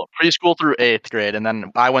preschool. Preschool through 8th grade, and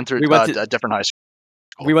then I went through We went to- a different high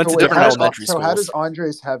school. we went so to wait, different how, elementary so how does schools.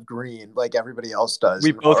 Andres have green like everybody else does? We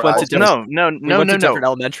in both our went to high different- school? No, We went to different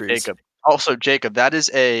elementaries. Jacob. Also, Jacob, that is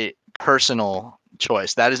a personal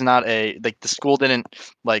choice. That is not a like the school didn't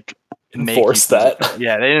like make you Enforce choose it. that.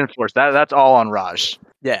 Yeah, they didn't enforce that. That's all on Raj.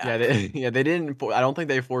 Yeah. They didn't. I don't think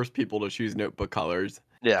they forced people to choose notebook colors.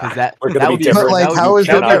 Yeah. Because that We're gonna that be would be different. But like, that would how be is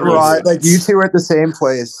it cannot that be Rod, like you roommates. two are at the same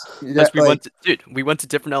place? Because we like, we went to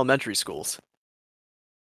different elementary schools.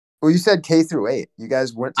 well, you said K through 8. You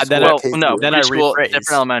guys went to And then school I- at K No, through then 8. I preschool, rephrased.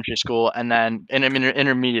 different elementary school, and then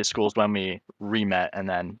intermediate schools when we re-met, and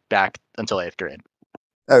then back until 8th grade.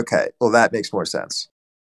 Okay, well that makes more sense.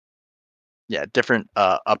 Yeah, different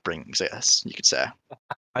upbringings, I guess you could say.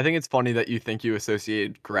 I think it's funny that you think you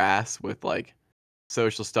associated grass with like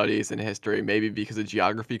social studies and history, maybe because of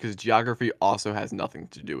geography, because geography also has nothing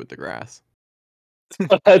to do with the grass.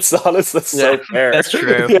 That's honest. That's so Yeah, fair. that's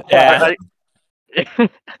true. Yeah. Yeah.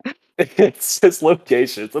 It's just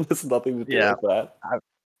locations. It has nothing to do Yeah. with that.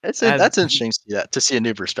 That's As- that's interesting to see a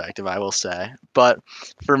new perspective, I will say. But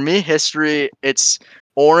for me, history, it's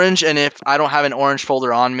orange, and if I don't have an orange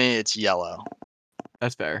folder on me, it's yellow.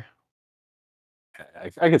 That's fair.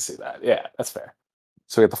 I can see that. Yeah, that's fair.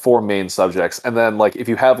 So we have the 4 main subjects, and then like if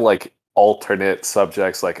you have like alternate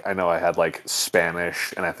subjects, like I know I had like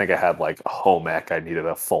Spanish, and I think I had like home ec. I needed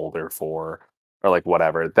a folder for, or like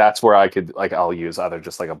whatever. That's where I could like I'll use either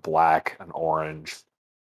just like a black, an orange,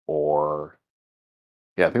 or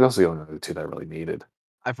yeah, I think those are the only 2 that I really needed.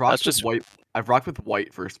 I've rocked That's with just- white. I've rocked with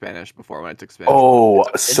white for Spanish before when I took Spanish. Oh,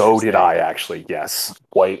 so did Interesting. I actually. Yes,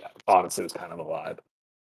 white honestly is kind of a vibe.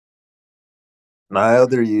 And I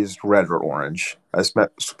either used red or orange. I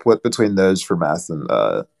split between those for math and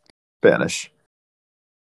Spanish.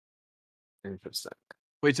 Interesting.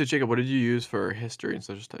 Wait, so Jacob, what did you use for history and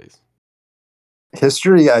social studies?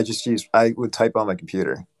 History, I would type on my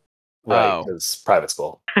computer. Right, Oh. because private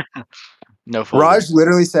school. No folder. Raj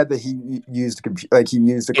literally said that he used a computer, like he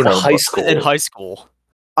used a In high Chromebook. school. In high school.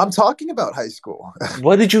 I'm talking about high school.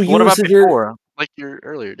 What did you use What about in your before? Like your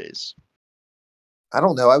earlier days? I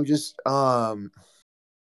don't know. I would just honestly,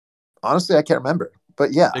 I can't remember.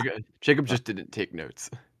 but yeah, Jacob just didn't take notes.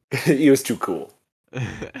 He was too cool.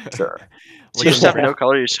 sure. So you just have no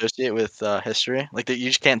color you associate with history? Like that you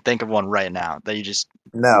just can't think of one right now that you just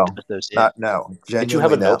No, associate? no. Did you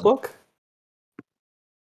have a Genuinely no. notebook?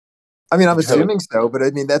 I mean, I'm Did you have a- assuming so, but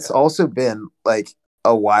I mean, that's also been like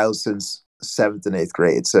a while since 7th and 8th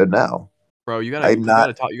grade. So no, Bro, you I'm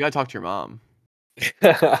gotta not. you gotta talk to your mom.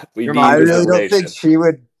 We Your need mom I was really don't think information. she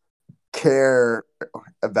would care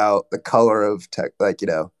about the color of tech, like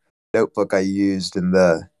notebook I used in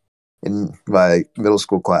my middle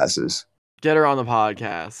school classes. Get her on the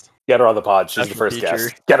podcast. Get her on the pod. She's the Special first teacher.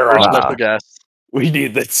 guest. Get her First on. special guest. We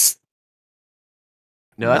need this.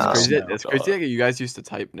 No, that's No. crazy. No. That's crazy that you guys used to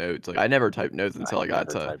type notes. Like I never typed notes until I got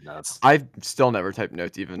never to. type notes. I've still never typed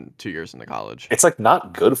notes even 2 years into college. It's like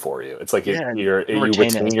not good for you. It's like Yeah, you you retain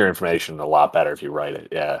retain it. your information a lot better if you write it.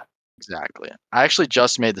 Yeah. Exactly. I actually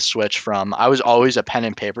just made the switch from I was always a pen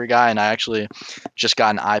and paper guy, and I actually just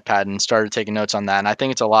got an iPad and started taking notes on that. And I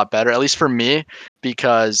think it's a lot better, at least for me,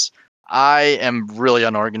 because I am really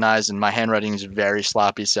unorganized and my handwriting is very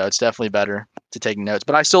sloppy. So it's definitely better to take notes.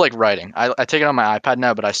 But I still like writing. I take it on my iPad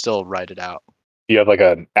now, but I still write it out. You have like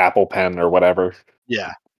an Apple Pen or whatever.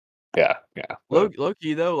 Yeah. Yeah. Low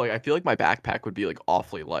key though, like I feel like my backpack would be like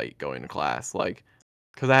awfully light going to class, like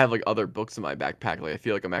because I have like other books in my backpack. Like I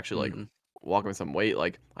feel like I'm actually like walking with some weight.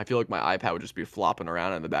 Like I feel like my iPad would just be flopping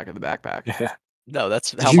around in the back of the backpack. Yeah. No,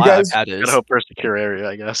 that's how you my guys- iPad Gotta is. hope for a secure area,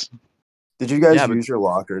 I guess. Did you guys Yeah, but- use your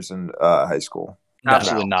lockers in high school? No.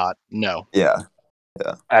 Absolutely not. No. Yeah.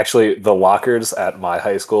 Actually, the lockers at my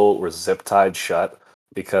high school were zip tied shut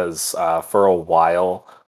because for a while,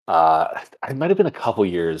 it might have been a couple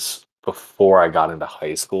years before I got into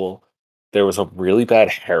high school, there was a really bad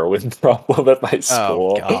heroin problem at my Oh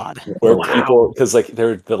school. God. Where Wow. people, because like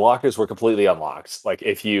the lockers were completely unlocked. Like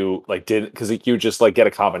if you like didn't, because you just like get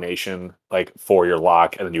a combination like for your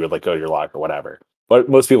lock, and then you would like go to your lock or whatever. But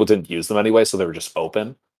most people didn't use them anyway, so they were just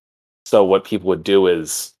open. So what people would do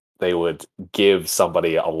is they would give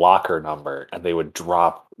somebody a locker number, and they would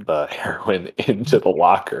drop the heroin into the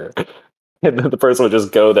locker, and then the person would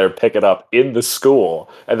just go there, pick it up in the school,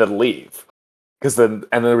 and then leave. Because then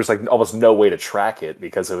there was like almost no way to track it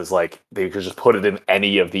because it was like they could just put it in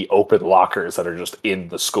any of the open lockers that are just in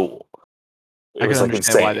the school. It was like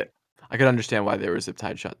insane. I could understand why they were zip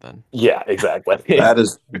tied shut then. Yeah, exactly. That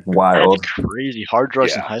is wild. That's crazy. Hard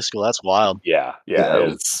drugs in Yeah. high school. That's wild. yeah, Yeah.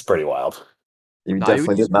 it's pretty wild. You No,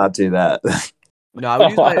 definitely did not do that. No,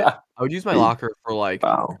 I would use my locker for like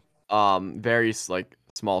Wow. very like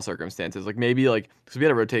small circumstances. Like maybe like because we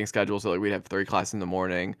had a rotating schedule, so like we'd have 3 classes in the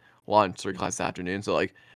morning, lunch, 3 classes afternoon. So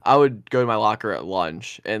like I would go to my locker at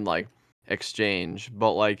lunch and like exchange,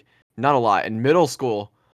 but like not a lot. In middle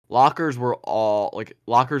school, lockers were it Oh, in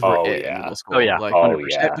yeah. middle school. Oh, yeah. Like 100%.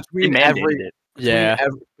 yeah. They mandated it. Yeah.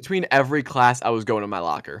 between every class, I was going to my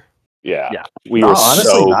locker. Yeah. Yeah. We No, were honestly,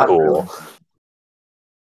 so not cool. really.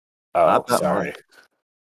 Oh, Not that sorry. much.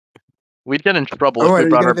 We'd get in trouble Oh, if are we you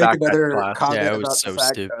brought our gonna make backpack to another class. comment Yeah, it was about so the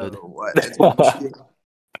fact? stupid. Oh, what? It's bullshit.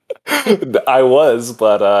 I was,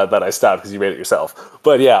 but then I stopped because you made it yourself.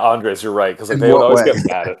 But yeah, Andres, you're right because like In they would what always way? get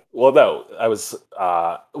mad at. Well, no, I was.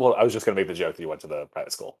 I was just gonna make the joke that you went to the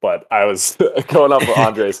private school, but I was going up with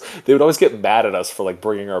Andres. They would always get mad at us for like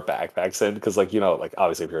bringing our backpacks in because like like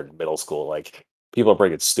obviously if you're in middle school, like people are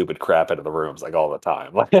bringing stupid crap into the rooms like all the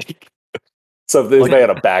time. Like, so if they had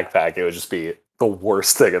a backpack, it would just be the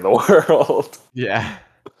worst thing in the world. Yeah.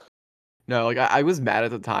 No, like I was mad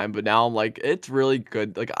at the time, but now I'm like, it's really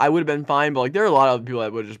good. Like I would have been fine, but like there are a lot of people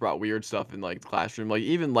that would have just brought weird stuff in like the classroom. Like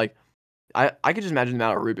even like I could just imagine the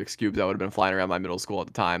amount of Rubik's cubes that would have been flying around my middle school at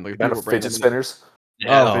the time. Like if Amount people of were bringing fidget them in- spinners.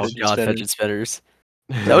 Yeah, Oh fidget God, spinners. fidget spinners.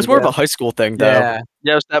 That was more of a high school thing, though. Yeah,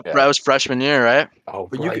 Yeah, that was freshman year, right? Oh,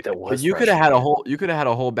 but right, you that was. could have had a whole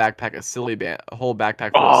backpack of silly band, a whole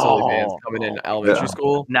backpack full of silly bands coming in elementary Yeah.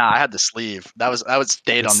 school. Nah, I had the sleeve. That was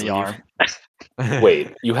stayed The on the sleeve. arm.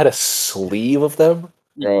 Wait, you had a sleeve of them?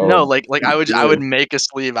 No, like I would dude. make a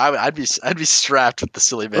sleeve. I'd be strapped with the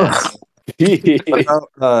silly bands. What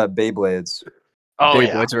about Beyblades? Oh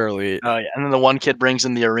yeah. Beyblades are elite. Oh yeah. And then the one kid brings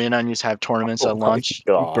in the arena and you just have tournaments Oh at my lunch.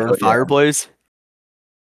 God. Burn yeah. Fireblaze.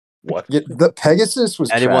 What? Yeah, the Pegasus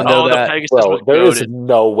was Anyone trash. know the that? Pegasus Bro, was there is goated.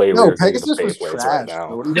 no way we No, are getting the Pegasus was Beyblades trash. right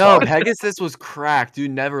now. What are you No, talking- Pegasus was cracked.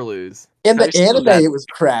 Dude, never lose. in the Pegasus was anime bad. it was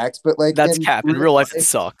cracked, but like That's cap. In real life, it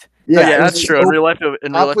sucked. yeah, yeah, it was that's true. In real life, it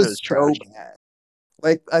that was was trash. so bad.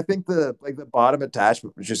 Like I think the bottom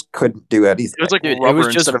attachment just couldn't do anything. It was like Dude, it rubber was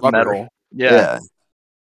just instead of rubber. metal. Yeah.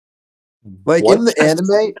 Like What? in the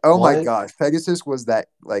anime, oh my What? gosh, Pegasus was that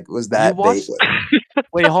You Beyblade. watched?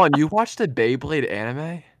 Wait, hold on. You watched the Beyblade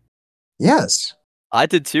anime? Yes. I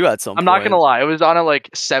did too at some I'm point. not gonna lie, it was on at like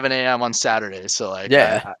 7 a.m. on Saturday. So like,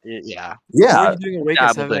 Yeah. yeah. What Yeah. were you doing awake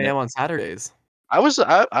at dabbled 7 in it. a.m. on Saturdays? I woke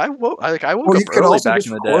Well, up you could early also back just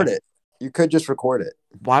in the record day. it. You could just record it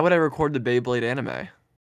Why would I record the Beyblade anime?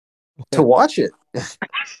 to watch it.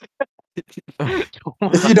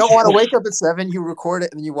 If you don't want to wake up at 7, you record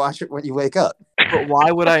it and you watch it when you wake up But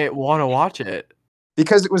why would I want to watch it?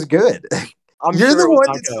 because it was good. I'm You're sure the it was one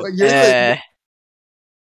not that's good. you're Eh, It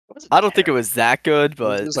wasn't I don't think it terrible. was that good, It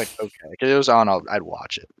but was like okay. If it was on, I'd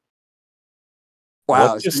watch it.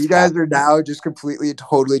 wow. What So just you guys are now just completely and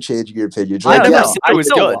totally changing your opinions. I Like, never yeah, said it was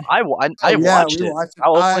still good. I oh, yeah, watched we it. watched it.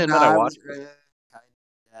 I'll openly admit I I watched was, it.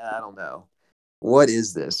 I don't know. What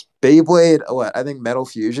is this? Beyblade? Oh, what? I think Metal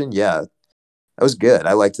Fusion. Yeah, that was good.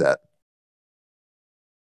 I liked that.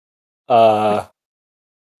 O-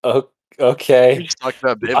 We okay. just talked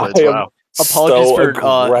about I Beyblades. am Wow. Apologies so for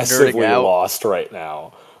nerding aggressively out. lost right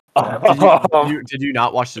now. Did you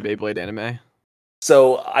not watch the Beyblade anime?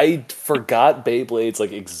 So I forgot Beyblades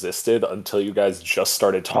like existed until you guys just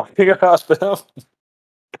started talking about them.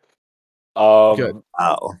 Good.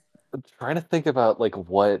 Wow. I'm trying to think about like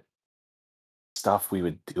what stuff we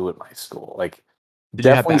would do at my school. Like Did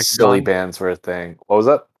you have definitely silly Bakugan? bands were a thing. What was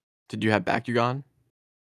that? Did you have Bakugan?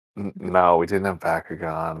 No, we didn't have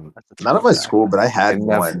Bakugan. That's a Not at my throwback. school, but I had Didn't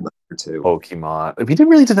have one or two. Pokemon. We didn't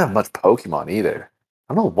really have much Pokemon either.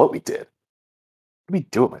 I don't know what we did. What did we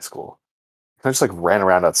do at my school? I just like ran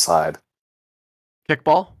around outside.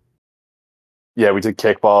 Kickball? Yeah, we did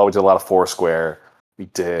kickball. We did a lot of Foursquare. We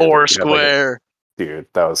did. We had, like, Foursquare. dude,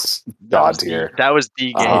 that was That god was tier. that was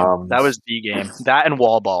the game. That Um, was the game. That and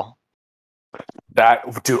wall ball.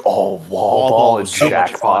 That dude, oh, wall Wall ball ball and was so much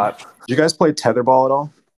fun. jackpot. Did you guys play tetherball at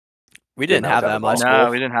all? We Didn't didn't have that at my tetherball. school.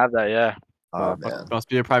 No, we didn't have that. Yeah. Oh man, Must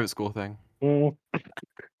be a private school thing.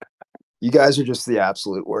 you guys are just the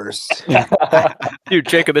absolute worst. Dude,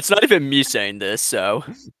 Jacob, it's not even me saying this, so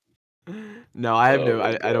No, I have Oh,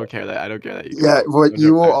 I don't care that. I don't care that you. Yeah, what No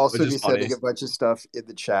you will joke, also which be is funny. sending a bunch of stuff in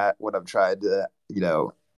the chat when I'm trying to,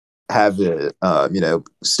 have it,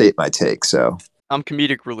 state my take. So I'm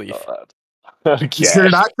comedic relief. Okay. they're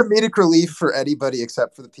not comedic relief for anybody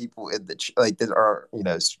except for the people in the that are, in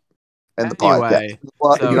the podcast. Anyway,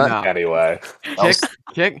 Well, so you're not no. Anyway,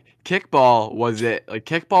 Kickball was it. Like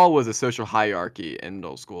kickball was a social hierarchy in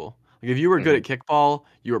middle school. Like if you were good at kickball,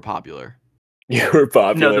 you were popular. you were No,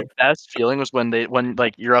 popular. the best feeling was when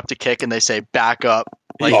like you're up to kick and they say back up.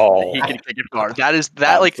 Like Oh. he can kick it far.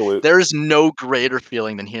 That like Absolute. there is no greater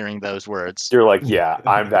feeling than hearing those words. You're like, yeah,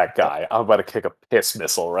 I'm that guy. I'm about to kick a piss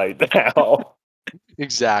missile right now.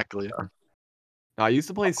 Exactly. I used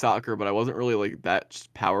to play soccer, but I wasn't really like that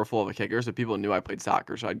powerful of a kicker, so people knew I played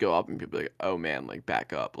soccer. So I'd go up and people would be like, "Oh man, like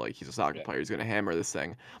back up! Like he's a soccer player. He's gonna hammer this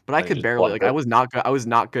thing." But I And you could just barely. bunt Like it. I was not good. I was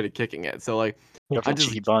not good at kicking it. So like Go for I the just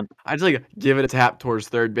cheeky bunt. I just like give it a tap towards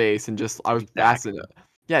third base and just I was fast enough.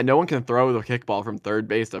 Yeah, no one can throw the kickball from third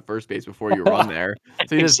base to first base before you run there.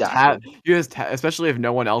 So you just tap. Exactly. You just tap, especially if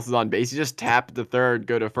no one else is on base. You just tap the third,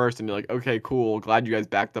 go to first, and you're like, "Okay, cool. Glad you guys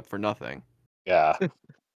backed up for nothing." Yeah.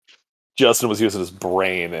 Justin was using his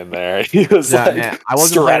brain in there. He was Yeah, like man, I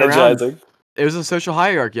wasn't playing around. strategizing. It was a social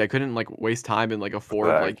hierarchy. I couldn't like waste time and like afford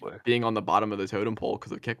Exactly. like being on the bottom of the totem pole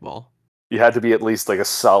because of kickball. You had to be at least like a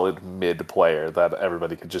solid mid player that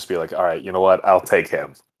everybody could just be like, all right, you know what? I'll take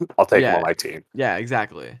him. I'll take him on Yeah. my team. Yeah,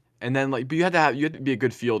 exactly. And then like, but you had to be a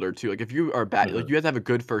good fielder too. Like if you are bad, like you have to have a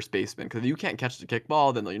good first baseman because if you can't catch the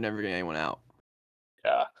kickball, then like, you're never getting anyone out.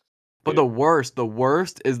 Yeah. But the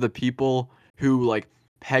worst is the people who like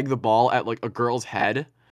peg the ball at like a girl's head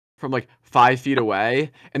from like 5 feet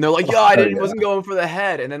away, and they're like, "Yo, I didn't wasn't going for the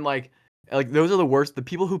head," and then like those are the worst. The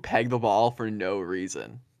people who peg the ball for no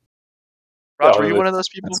reason. Raj, Oh, were you really? one of those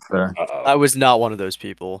people? That's fair. I was not one of those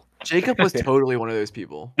people. Jacob was totally one of those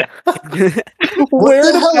people. Where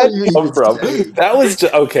the did hell are you that come even from? saying? That was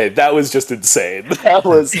just okay. That was just insane. That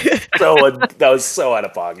was so out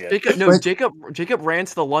of pocket. Jacob ran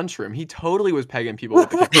to the lunchroom. He totally was pegging people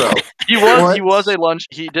with the kickball. He was What? a lunch.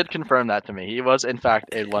 He did confirm that to me. He was in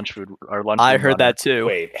fact a lunch food or lunch. I heard that too.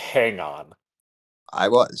 Wait, hang on. I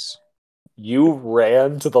was. You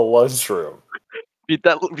ran to the lunchroom. Beat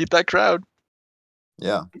that crowd.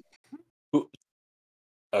 Yeah.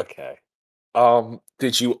 Okay.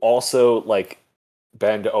 Did you also like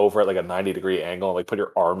bend over at like a 90-degree angle and like put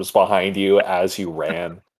your arms behind you as you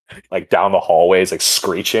ran like down the hallways like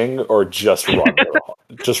screeching, or just run in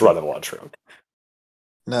the lunchroom?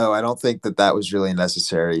 No, I don't think that was really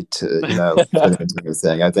necessary to, fit into the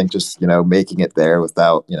thing. I think just, making it there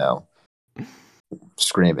without,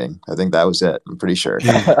 screaming. I think that was it. I'm pretty sure.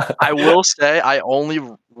 I will say I only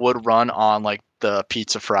would run on like the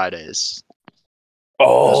Pizza Fridays.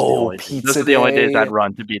 Oh, Those pizza are the only days day. I'd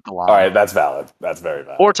run to beat the llama. All right, that's valid. That's very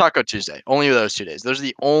valid. Or Taco Tuesday. Only those 2 days. Those are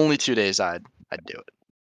the only 2 days I'd do it.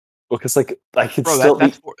 Because like I could Bro, still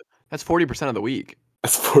that's 40% of the week.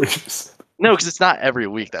 That's 40%. No, because it's not every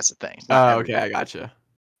week. That's the thing. It's not Oh, every okay, I week. gotcha.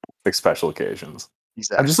 Like special occasions.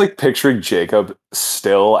 Exactly. I'm just like picturing Jacob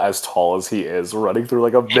still as tall as he is, running through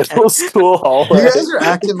like a middle school hallway. You guys are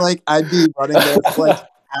acting like I'd be running there for like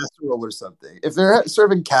casserole or something. If they're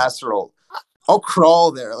serving casserole, I'll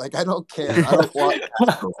crawl there. Like I don't care. I don't want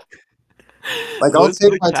casserole. Like I'll What's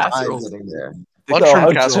take the my time casserole? getting there. The Lunchroom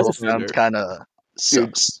I'm casserole just- sounds kind of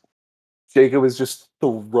sus. Jacob is just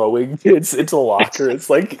throwing kids into lockers.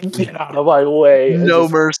 Like, get out of my way. and No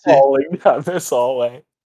just mercy. falling down this hallway.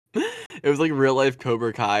 It was like real life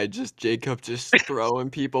Cobra Kai, just Jacob just throwing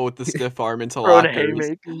people with the stiff arm into Throwing lockers.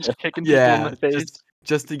 haymakers, kicking people in Yeah, the face.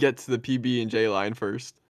 just to get to the PB and J line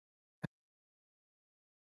first.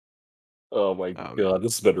 Oh my Um, god,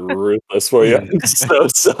 this has been ruthless for you. I'm so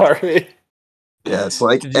sorry. Yeah, it's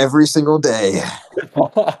like Did you- every single day.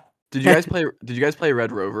 Did you guys play? Did you guys play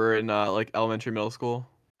Red Rover in like elementary, middle school?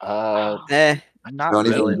 Eh. Not Don't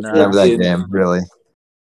really. even No. remember that Did- game, really.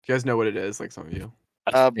 You guys know what it is, like some of you.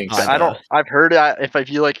 I think I I don't. know. I've heard it. If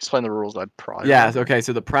you like explain the rules, I'd probably. Yeah. remember. Okay.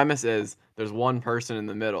 So the premise is there's one person in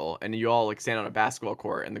the middle, and you all like stand on a basketball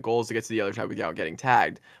court, and the goal is to get to the other side without getting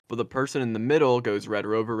tagged. But the person in the middle goes Red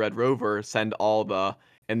Rover, send all the,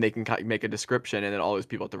 and they can make a description, and then all those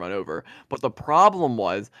people have to run over. But the problem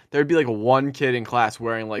was there'd be like one kid in class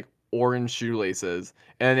wearing like orange shoelaces,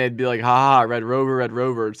 and they'd be like, "Ha, Red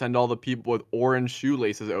Rover, send all the people with orange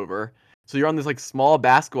shoelaces over." So you're on this like small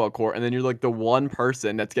basketball court, and then you're like the one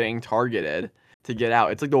person that's getting targeted to get out.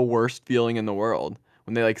 It's like the worst feeling in the world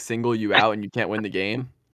when they like single you out and you can't win the game.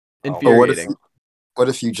 Oh, But what if Infuriating.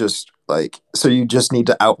 you just like so you just need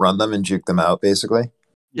to outrun them and juke them out, basically?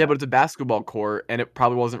 Yeah, but it's a basketball court, and it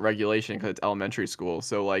probably wasn't regulation because it's elementary school.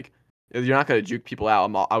 So like, you're not gonna juke people out.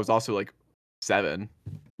 I was also like 7.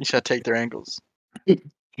 You should take their ankles.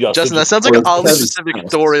 Justin, Justin, that just- sounds like an Well, oddly it's- specific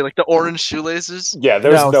story, like the orange shoelaces. Yeah,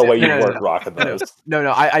 there's no way you no, weren't no. rocking No, those.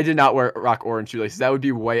 no, I did not rock orange shoelaces. That would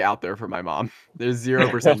be way out there for my mom. There's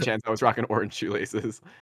 0% chance I was rocking orange shoelaces.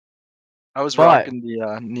 I was But- rocking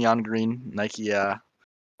the neon green Nike. Oh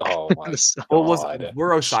my Well, god.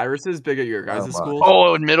 were Osiris's big at your guys' my. school?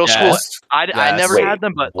 Oh, in middle school, Yes. I Yes. never Wait, had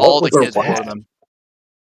them, but what all the was kids wore that? them.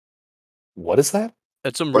 What is that?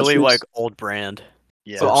 It's some What's really yours? like old brand.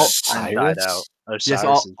 Yeah, So I'll- mine died out. Yeah, so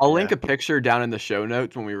I'll Osiris's, link a picture down in the show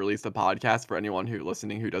notes when we release the podcast for anyone who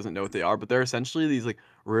listening who doesn't know what they are. But they're essentially these like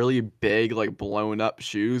really big, like blown up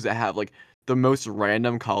shoes that have like the most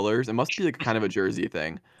random colors. It must be like kind of a jersey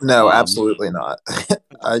thing. No, Um, absolutely not.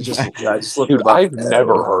 I just looked Dude, them up. I've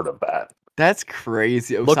never heard of that. That's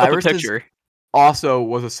crazy. Look up a Osiris is- picture. also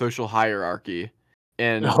was a social hierarchy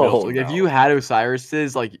in middle Oh, school. Like, if no. you had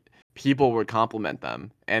Osiris's, like people would compliment them,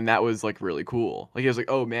 and that was like really cool. Like it was like,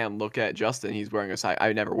 oh man, look at Justin, he's wearing Osiris.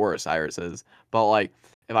 I never wore Osiris's, but like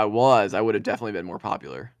if I was, I would have definitely been more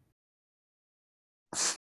popular.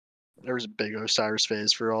 There was a big Osiris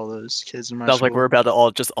phase for all those kids in my Sounds school. like we're about to all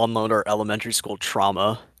just unload our elementary school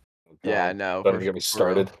trauma. Yeah, no. Don't for- even get me for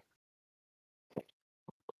real. started.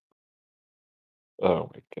 Oh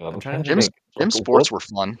my god. I'm trying to Gym, think. gym sports were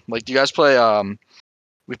fun. Like, do you guys play?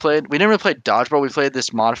 We didn't really play dodgeball. We played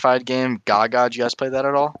this modified game, Gaga. Did you guys play that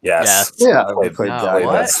at all? Yes. Yeah, I we played, played No, Gaga.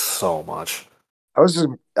 what? that so much. I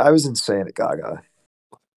was insane at Gaga.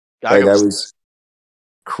 Gaga Like I was- was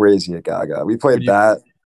crazy at Gaga. We played Would you-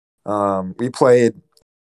 that. We played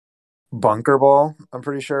bunker ball. I'm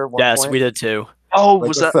pretty sure. At one Yes, point. we did too. Oh, Like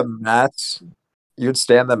was with that? the mats? You would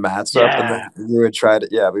stand the mats up, and then you would try to.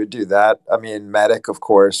 Yeah, we would do that. I mean, medic, of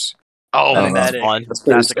course. Oh, Medic was medic. fun. That's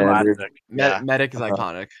pretty That's a standard. classic. Med- Yeah. Medic is Uh-huh.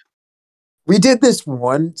 iconic. We did this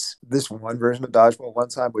one version of dodgeball one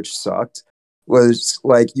time, which sucked. Was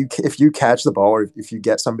like if you catch the ball or if you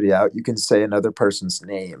get somebody out, you can say another person's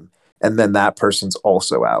name, and then that person's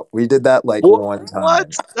also out. We did that like What? one time.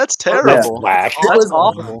 What? That's That's terrible. whack. It That's was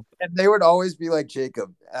awful. And they would always be like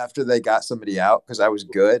Jacob after they got somebody out because I was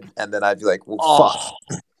good, and then I'd be like, "Well, fuck."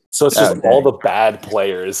 Oh, So it's just Oh, all dang. the bad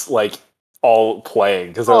players like all playing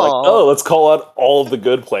because they're like, Aw. oh, let's call out all of the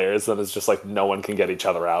good players. Then it's just like no one can get each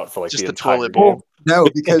other out for like Just the the entire toilet game. bowl. No,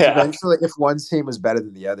 because Yeah. eventually, if one team was better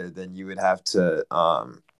than the other, then you would have to,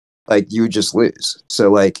 like, you would just lose.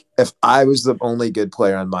 So, like, if I was the only good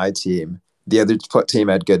player on my team, the other team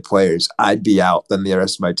had good players, I'd be out. Then the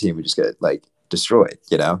rest of my team would just get like destroyed.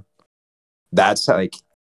 You know, that's like.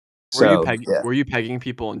 So yeah. Were you pegging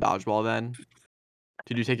people in dodgeball then?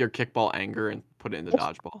 Did you take your kickball anger and put it into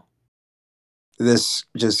dodgeball? This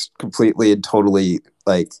just completely and totally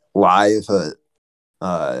like lie of a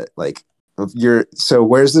like you're so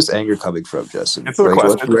where's this anger coming from, Justin? Answer the Like,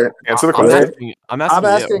 question. Answer the I'm question. asking. I'm I'm asking you.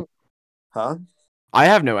 asking, huh? I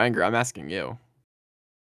have no anger. I'm asking you.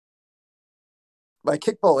 My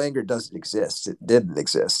kickball anger doesn't exist. It didn't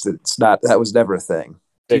exist. It's not. That was never a thing.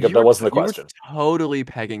 Dude, Jacob, that wasn't the you were question. totally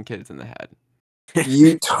pegging kids in the head.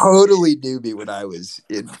 You totally knew me when I was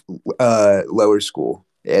in lower school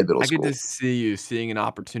and middle I could school. just see you seeing an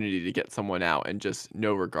opportunity to get someone out and just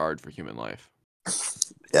no regard for human life.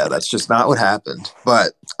 Yeah, that's just not what happened.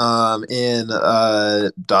 But in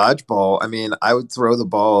dodgeball, I mean, I would throw the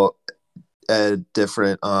ball at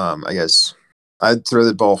different. I guess I'd throw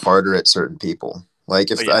the ball harder at certain people.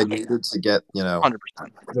 Like if Oh, yeah. I needed to get 100%.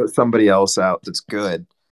 somebody else out that's good.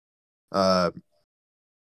 I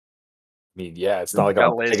mean, yeah, it's not like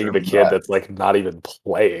Got I'm laser picking the him. kid that's like not even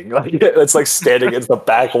playing. Like it's like standing against the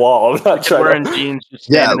back wall. I'm not Wearing trying jeans, just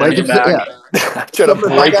Yeah, standing like in if the back. yeah, to if I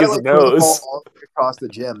break gotta his like throw the ball nose. all the way across the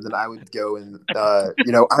gym, then I would go and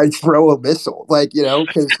I throw a missile, like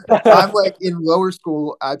because I'm like in lower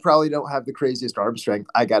school, I probably don't have the craziest arm strength.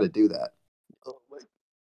 I got to do that.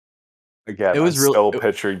 Again, It was I'm real- still it-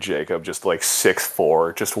 picturing Jacob just like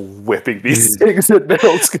 6'4", just whipping these things at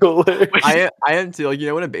middle schoolers. I am too. Like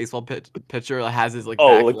when a baseball pitcher has his like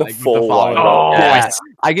Oh, back like the leg with the full follow. wind up. Yeah, Yes.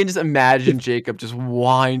 I can just imagine Jacob just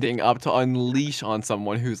winding up to unleash on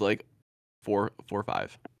someone who's like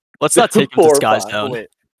 4'5". Let's not take him to 4 or Sky's 5. Zone.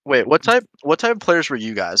 Wait, what type of players were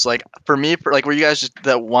you guys? Like for me, were you guys just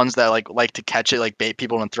the ones that like to catch it, like bait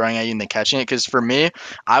people and throwing at you and then catching it? Because for me,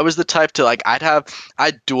 I was the type to like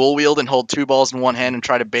I'd dual wield and hold 2 balls in one hand and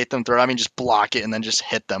try to bait them, throw. I mean, just block it and then just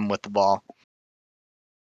hit them with the ball.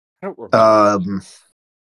 I don't remember.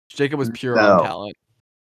 Jacob was pure No. arm talent.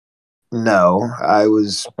 No, I would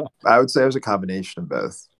say it was a combination of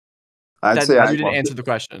both. I'd say You didn't answer the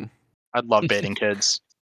question. I'd love baiting kids.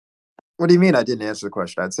 What do you mean I didn't answer the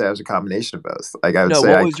question? I'd say I was a combination of both. Like I would No,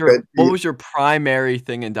 say what was your primary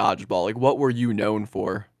thing in dodgeball? Like what were you known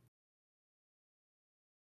for?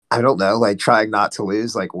 I don't know, like trying not to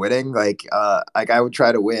lose, like winning. Like I would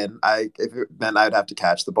try to win. If it meant I'd have to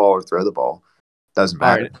catch the ball or throw the ball. Doesn't All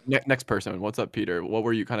matter. right, next person. What's up, Peter? What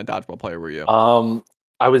were you kind of dodgeball player were you?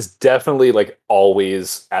 I was definitely like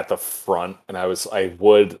always at the front, and what was I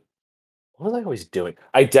always doing?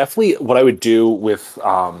 What I would do with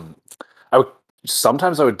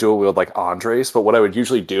sometimes I would dual wield like Andres, but what I would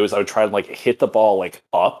usually do is I would try and like hit the ball like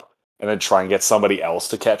up and then try and get somebody else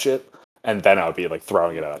to catch it, and then I would be like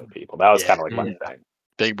throwing it at other people. That was Yeah. kind of like my thing.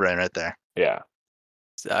 Big brain right there. Yeah.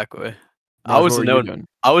 Exactly. Raj, I was what were you known. doing?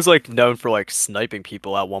 I was like known for like sniping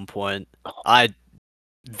people at one point. I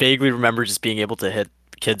vaguely remember just being able to hit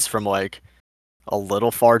kids from like a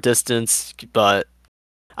little far distance, but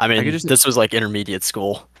I mean, this was like intermediate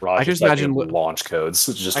school. Raj I can just just imagine launch codes,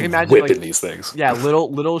 just I can imagine, whipping like- these things. Yeah,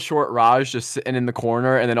 little short Raj just sitting in the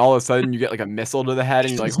corner, and then all of a sudden you get like a missile to the head,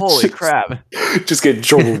 and you're like, "Holy crap!" Just get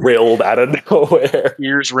drilled out of nowhere.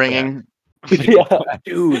 Ears ringing. Yeah,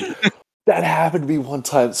 dude, that happened to me one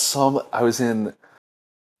time. I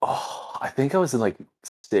think I was in like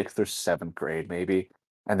 6th or 7th grade, maybe,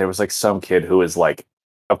 and there was like some kid who was like,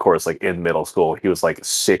 of course, like in middle school, he was like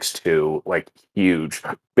 6'2", like huge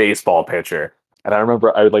baseball pitcher. And I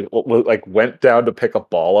remember I went down to pick a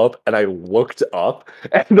ball up, and I looked up,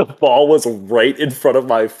 and the ball was right in front of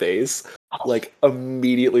my face. Like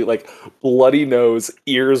immediately, like bloody nose,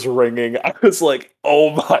 ears ringing. I was like, "Oh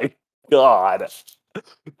my god!"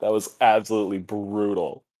 That was absolutely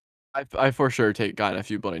brutal. I for sure gotten a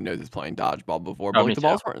few bloody noses playing dodgeball before, but Oh, me like the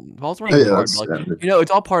balls weren't Oh, too yeah, hard. that's But, like, standard.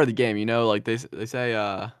 it's all part of the game. Like they say,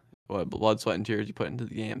 what blood, sweat, and tears you put into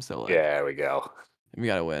the game. So like, Yeah, there we go. we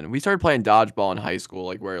gotta win. We started playing dodgeball in high school,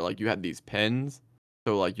 like where like you had these pins,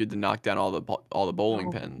 so like you had to knock down all the bowling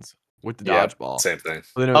pins with the Yeah, dodgeball. same thing.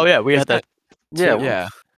 But then Oh yeah, we had that. Yeah. too. yeah.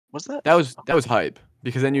 Was that? That was hype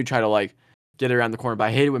because then you try to like get around the corner. But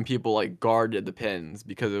I hated when people like guarded the pins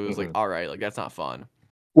because it was like, all right, like that's not fun.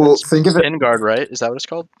 Well, think of it. Pin guard, right? Is that what it's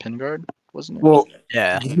called? Pin guard, wasn't it? Well,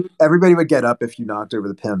 Yeah. everybody would get up if you knocked over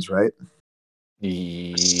the pins, right?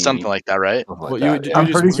 Something like that, right? Something like Well, that, you yeah. I'm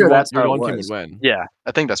just pretty sure that's your how it own team would was. win. Yeah,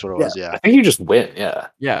 I think that's what it was. Yeah. I think you just win. Yeah.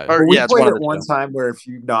 Yeah. Or But we yeah, it's played one of it the one two. time where if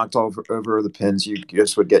you knocked over the pins, you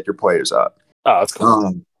just would get your players up. Oh, that's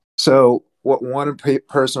cool. So what one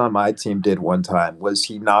person on my team did one time was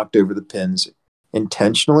he knocked over the pins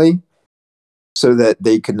intentionally so that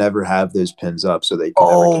they could never have those pins up. So they could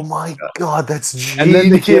never get My god, that's And then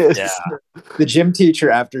the genius. the gym teacher,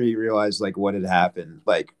 after he realized like what had happened,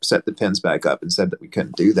 like set the pins back up and said that we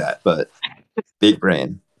couldn't do that. But big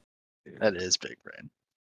brain. That is big brain.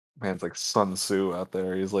 Man's like Sun Tzu out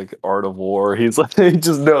there. He's like Art of War. He's like he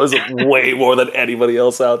just knows way more than anybody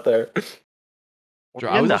else out there. Drew,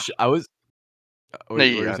 Yeah, no. I was. No, Wait,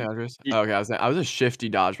 you what were you got saying, Andres? You- Oh, okay, I was a shifty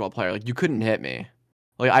dodgeball player. Like you couldn't hit me.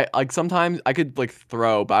 Like sometimes I could like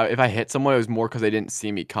throw, but if I hit someone, it was more because they didn't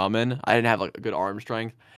see me coming. I didn't have like a good arm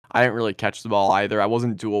strength. I didn't really catch the ball either. I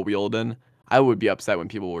wasn't dual wielding. I would be upset when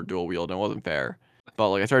people were dual wielding. It wasn't fair. But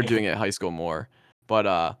like I started doing it in high school more.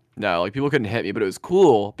 But no, like people couldn't hit me, but it was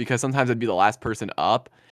cool because sometimes I'd be the last person up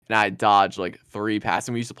and I'd dodge like 3 passes.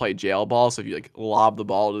 And we used to play jail ball, so if you like lob the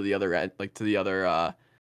ball to the other end, like to the other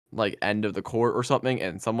like end of the court or something,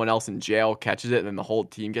 and someone else in jail catches it, and then the whole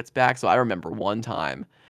team gets back. So I remember one time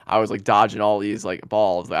I was like dodging all these like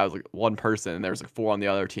balls. I was like one person, and there was like 4 on the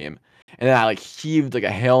other team, and then I like heaved like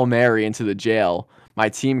a Hail Mary into the jail. My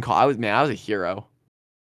team called. I was a hero.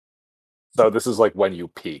 So this is like when you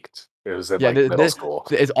peaked. It was in Yeah, like middle school.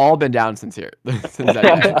 it's all been down since here since that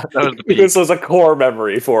day. That was the peak. This was a core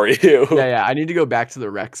memory for you. Yeah. I need to go back to the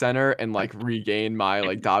rec center and like regain my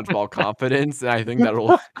like dodgeball confidence, and I think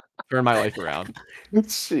that'll turn my life around.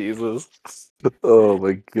 Jesus. Oh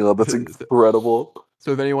my god, that's incredible.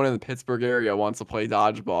 So if anyone in the Pittsburgh area wants to play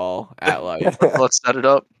dodgeball at like Let's set it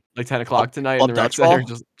up. 10 o'clock tonight in the rec center,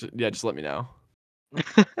 just let me know.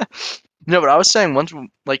 No, but I was saying once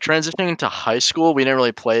like transitioning into high school, we didn't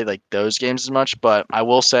really play like those games as much. But I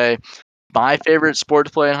will say, my favorite sport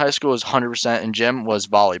to play in high school was 100% in gym was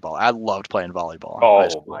volleyball. I loved playing volleyball. In high Oh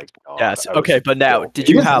school. my god. Yes. I was Okay, but now, so did big.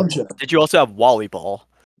 you didn't have? have gym. Did you also have volleyball?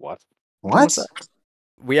 What? What?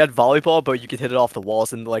 We had volleyball, but you could hit it off the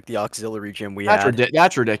walls in like the auxiliary gym we had.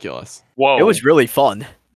 That's ridiculous. Whoa. It was really fun.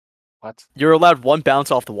 What? You're allowed 1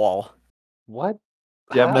 bounce off the wall. What?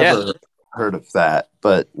 Yeah, I've How? never heard of that,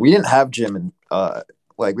 but we didn't have gym in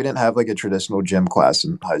like we didn't have like a traditional gym class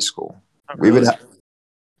in high school. Not We would really.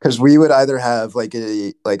 because we would either have like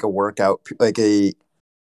a workout like a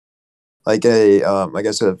I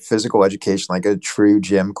guess a physical education like a true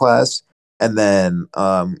gym class, and then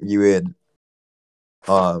you would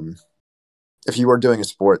if you were doing a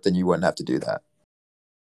sport then you wouldn't have to do that.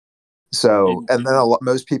 So and then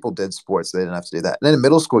most people did sports, so they didn't have to do that. And then in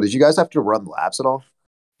middle school, did you guys have to run laps at all?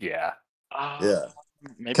 Yeah. Yeah.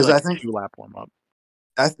 Maybe 'Cause like I think- 2 lap warm up.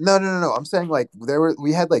 No. I'm saying like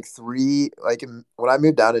we had like 3 like when I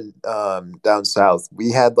moved down in down south,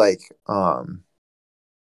 we had like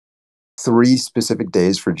 3 specific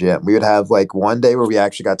days for gym. We would have like one day where we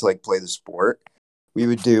actually got to like play the sport. We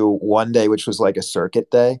would do one day which was like a circuit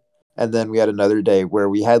day, and then we had another day where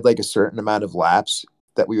we had like a certain amount of laps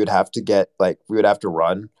that we would have to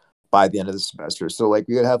run by the end of the semester. So like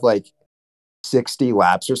we would have like 60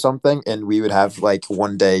 laps or something, and we would have like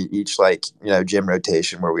one day each like gym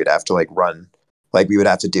rotation where we'd have to like run, like we would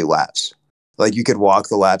have to do laps. Like you could walk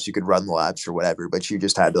the laps, you could run the laps or whatever, but you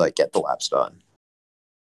just had to like get the laps done.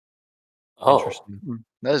 Oh. Interesting.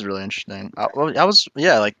 That is really interesting.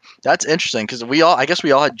 Like that's interesting because I guess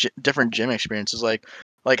we all had different gym experiences. Like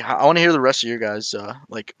I want to hear the rest of your guys.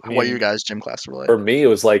 Like what your guys' gym class were like. For me, it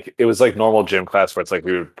was like normal gym class where it's like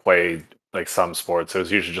we would play like some sports. It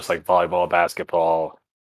was usually just like volleyball, basketball,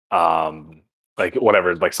 like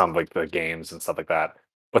whatever, like some like the games and stuff like that.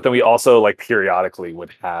 But then we also like periodically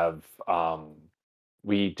would have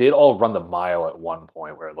we did all run the mile at one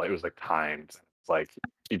point where like it was like timed. It's like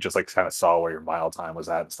you just like kind of saw where your mile time was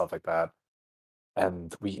at and stuff like that.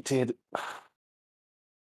 And we did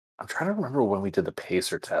I'm trying to remember when we did the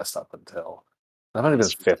pacer test up until that might have been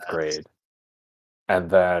Pacer 5th test. grade. And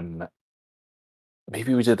then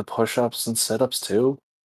maybe we did the push-ups and sit-ups too.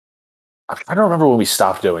 I'm trying to remember when we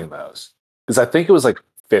stopped doing those because I think it was like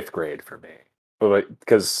 5th grade for me. But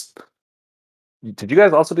because did you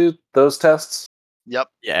guys also do those tests? Yep.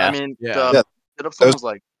 Yeah. I mean, Yeah. the sit-ups one Those- was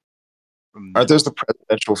like. Aren't those the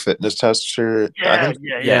presidential fitness tests? Or I think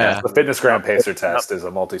Yeah. The Fitness Grand Pacer test is a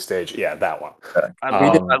multi-stage. Yeah, that one. I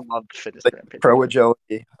Um, loved fitness. like Grand Pacer. pro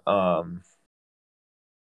agility.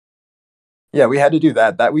 Yeah, we had to do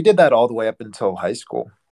that. We did that all the way up until high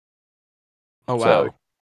school. Oh wow. So,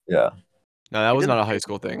 yeah. No, that We was did not a the high pacer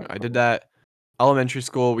school thing. one. I did that elementary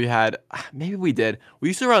school. We had maybe we did. We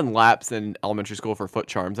used to run laps in elementary school for foot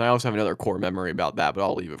charms. I also have another core memory about that, but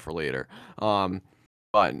I'll leave it for later.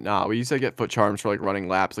 But nah, we used to get foot charms for like running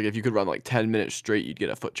laps. Like if you could run like 10 minutes straight, you'd get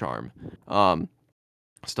a foot charm.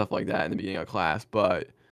 Stuff like that in the beginning of class. But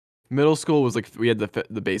middle school was like we had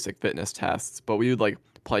the basic fitness tests, but we would like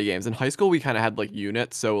play games. In high school, we kind of had like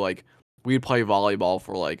units, so like we'd play volleyball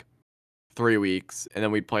for like 3 weeks, and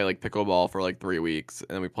then we'd play like pickleball for like 3 weeks, and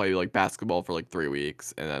then we play like basketball for like 3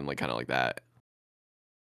 weeks, and then like kind of like that.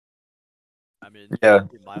 I mean, Yeah.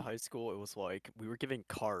 in my high school, it was like we were giving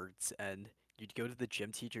cards, and you'd go to the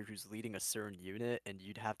gym teacher who's leading a certain unit, and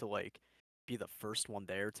you'd have to like be the first one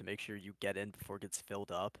there to make sure you get in before it gets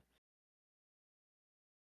filled up.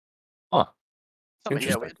 Huh. Yeah,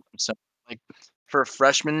 Interesting. we had some, like for a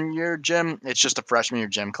freshman year gym, it's just a freshman year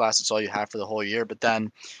gym class. It's all you have for the whole year. But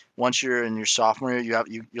then once you're in your sophomore year,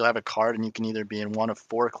 you'll have a card and you can either be in one of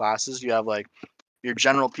 4 classes. You have like your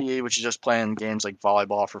general PE, which is just playing games like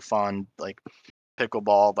volleyball for fun, like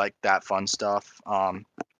pickleball, like that fun stuff.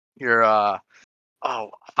 Your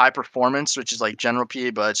high performance, which is like general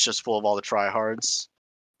PE, but it's just full of all the tryhards.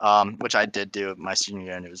 Which I did do my senior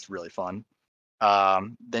year and it was really fun.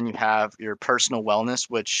 Then you have your personal wellness,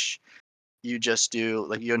 which you just do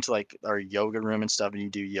like you go into like our yoga room and stuff and you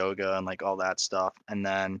do yoga and like all that stuff. And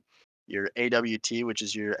then your AWT, which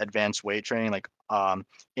is your advanced weight training, like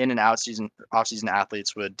in and out season off season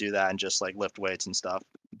athletes would do that and just like lift weights and stuff,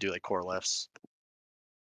 do like core lifts.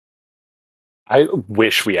 I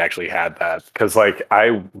wish we actually had that because, like,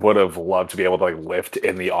 I would have loved to be able to like lift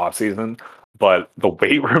in the off season, but the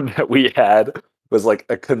weight room that we had was like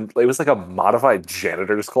it was like a modified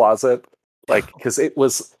janitor's closet, like because it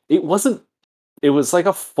was like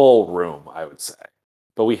a full room, I would say,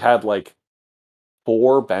 but we had like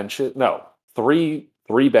 4 benches, no, three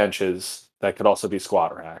benches that could also be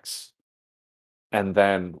squat racks, and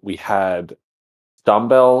then we had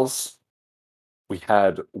dumbbells. We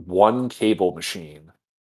had one cable machine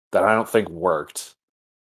that I don't think worked.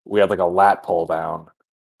 We had like a lat pull down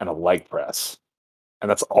and a leg press,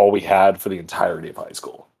 and that's all we had for the entirety of high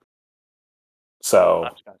school. So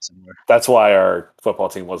That's similar. that's why our football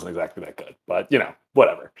team wasn't exactly that good. But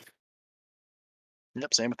whatever.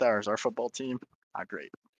 Yep, same with ours. Our football team, not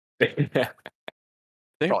great. I think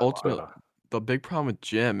Probably ultimately the big problem with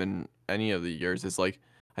gym in any of the years is like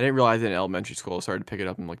I didn't realize it in elementary school. I started to pick it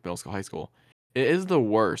up in like middle school, high school. It is the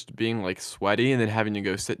worst being like sweaty and then having to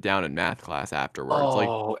go sit down in math class afterwards. Like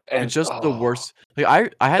And it's just the worst. Like I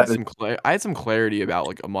had I had some clarity about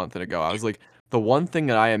like a month ago. I was like the one thing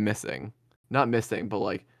that I am missing, not missing, but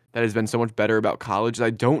like that has been so much better about college is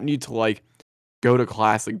I don't need to like go to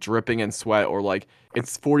class like dripping in sweat or like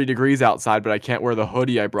it's 40 degrees outside but I can't wear the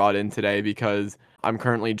hoodie I brought in today because I'm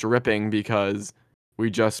currently dripping because we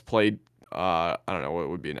just played I don't know what it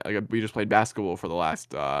would be like we just played basketball for the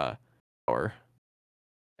last hour.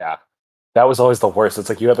 Yeah. That was always the worst. It's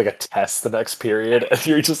like you had like a test the next period and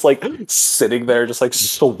you're just like sitting there just like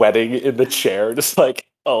sweating in the chair, just like,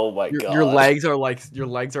 oh my god. Your legs are like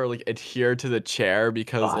adhered to the chair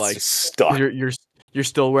because Oh, it's like just stuck. you're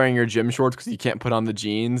still wearing your gym shorts because you can't put on the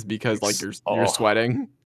jeans because like you're sweating.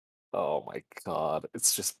 Oh my god.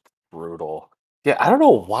 It's just brutal. Yeah, I don't know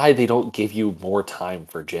why they don't give you more time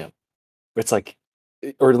for gym. It's like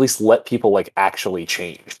or at least let people like actually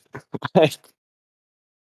change. Like,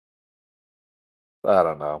 I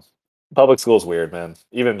don't know. Public school's weird, man.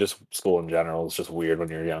 Even just school in general is just weird when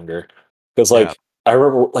you're younger. Because Yeah. like I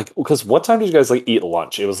remember like because what time did you guys like eat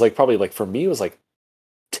lunch? It was like probably like for me it was like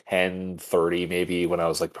 10:30 maybe when I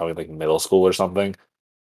was like probably like middle school or something.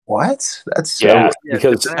 What? That's so. Yeah, Yeah,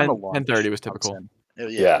 because depending on the lunch. 10:30 was I would typical. say. Yeah,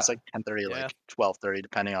 Yeah. it's like 10:30, Yeah. like 12:30,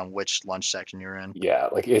 depending on which lunch section you're in. yeah,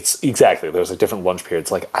 like it's exactly there's like different lunch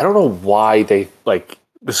periods. Like I don't know why they like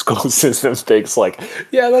the school system thinks like,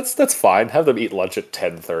 yeah, that's fine. Have them eat lunch at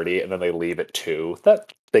 10:30 and then they leave at 2.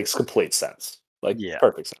 That makes complete sense. Like Yeah.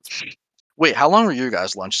 perfect sense. Wait, how long were you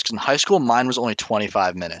guys' lunches? Because in high school, mine was only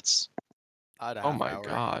 25 minutes. I'd Oh half my hour.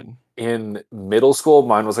 god. In middle school,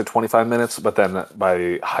 mine was like 25 minutes, but then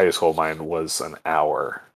by high school, mine was an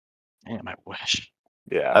hour. Damn, I wish.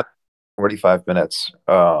 Yeah. 45 minutes.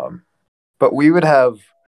 But we would have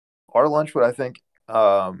our lunch would I think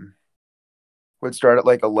would start at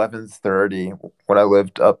like 11:30 when I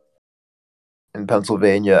lived up in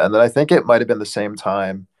Pennsylvania, and then I think it might have been the same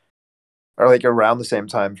time or like around the same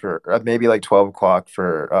time for maybe like 12 o'clock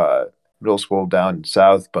for middle school down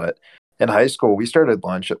south. But in high school, we started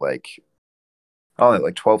lunch at like I don't know,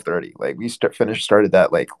 like 12:30. Like we started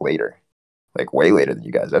that like later, like way later than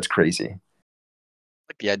you guys. That's crazy.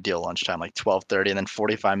 Like the ideal lunchtime, like 12:30, and then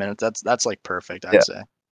 45 minutes. That's like perfect, Yeah. I'd say.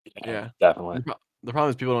 Yeah. Definitely. The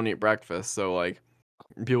problem is people don't eat breakfast, so like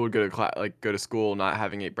people would go to go to school not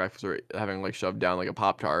having ate breakfast or having like shoved down like a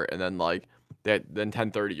Pop Tart, and then like then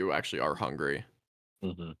 10:30 you actually are hungry.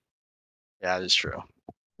 Mhm. Yeah, that is true.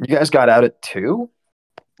 You guys got out at 2?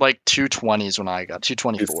 Like 2:20s when I got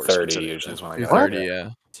 2:24. 2:30 usually is when I got 2:30, there. yeah.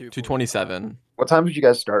 2:27. What time did you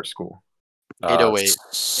guys start school? 8:08.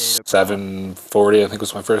 7:40, I think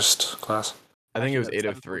was my first class. I think it was Actually,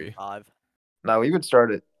 no, 8:03. 7:45. No, we would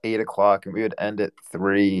start at 8 o'clock and we would end at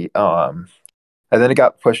 3. And then it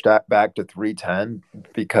got pushed back to 3:10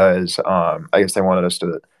 because I guess they wanted us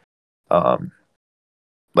to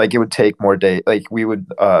like it would take more day. Like we would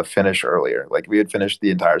finish earlier. Like we would finish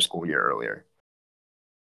the entire school year earlier.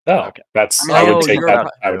 Oh, Okay. that's I I mean, would take you're a that.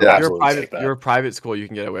 pri- I would Yeah. absolutely take you're a that. private school. You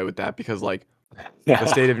can get away with that because like the Yeah.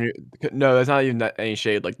 state of no, that's not even any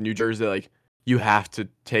shade. Like New Jersey, like you have to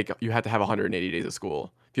have 180 days of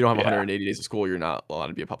school. If you don't have Yeah. 180 days of school, you're not allowed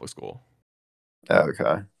to be a public school. Okay.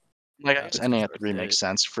 Like I Yeah, guess it's ending a at fair 3 makes state.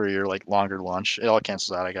 sense for your like longer lunch. It all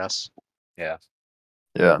cancels out, I guess. Yeah.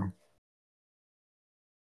 Yeah.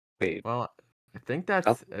 Wait. Well, I think that's.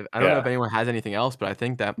 Oh, I don't know if yeah. anyone has anything else, but I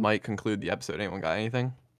think that might conclude the episode. Anyone got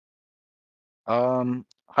anything?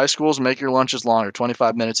 High schools make your lunches longer.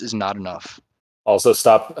 25 minutes is not enough. Also,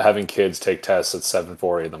 stop having kids take tests at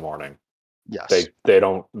 7:40 in the morning. Yes.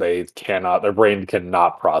 They cannot. Their brain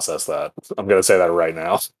cannot process that. I'm gonna say that right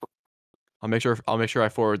now. I'll make sure I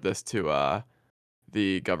forward this to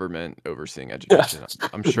the government overseeing education.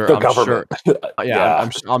 I'm sure. The I'm government. sure. Yeah, Yeah.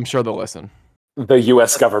 I'm sure they'll listen. The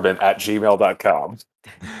U.S. government at gmail.com.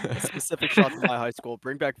 A specific shot to my high school.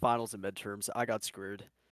 Bring back finals and midterms. I got screwed.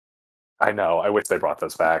 I know. I wish they brought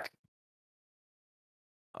those back.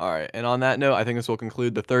 All right. And on that note, I think this will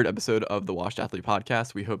conclude the third episode of the Washed Athlete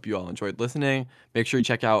podcast. We hope you all enjoyed listening. Make sure you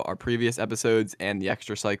check out our previous episodes and the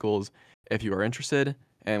extra cycles if you are interested.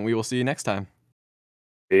 And we will see you next time.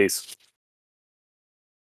 Peace.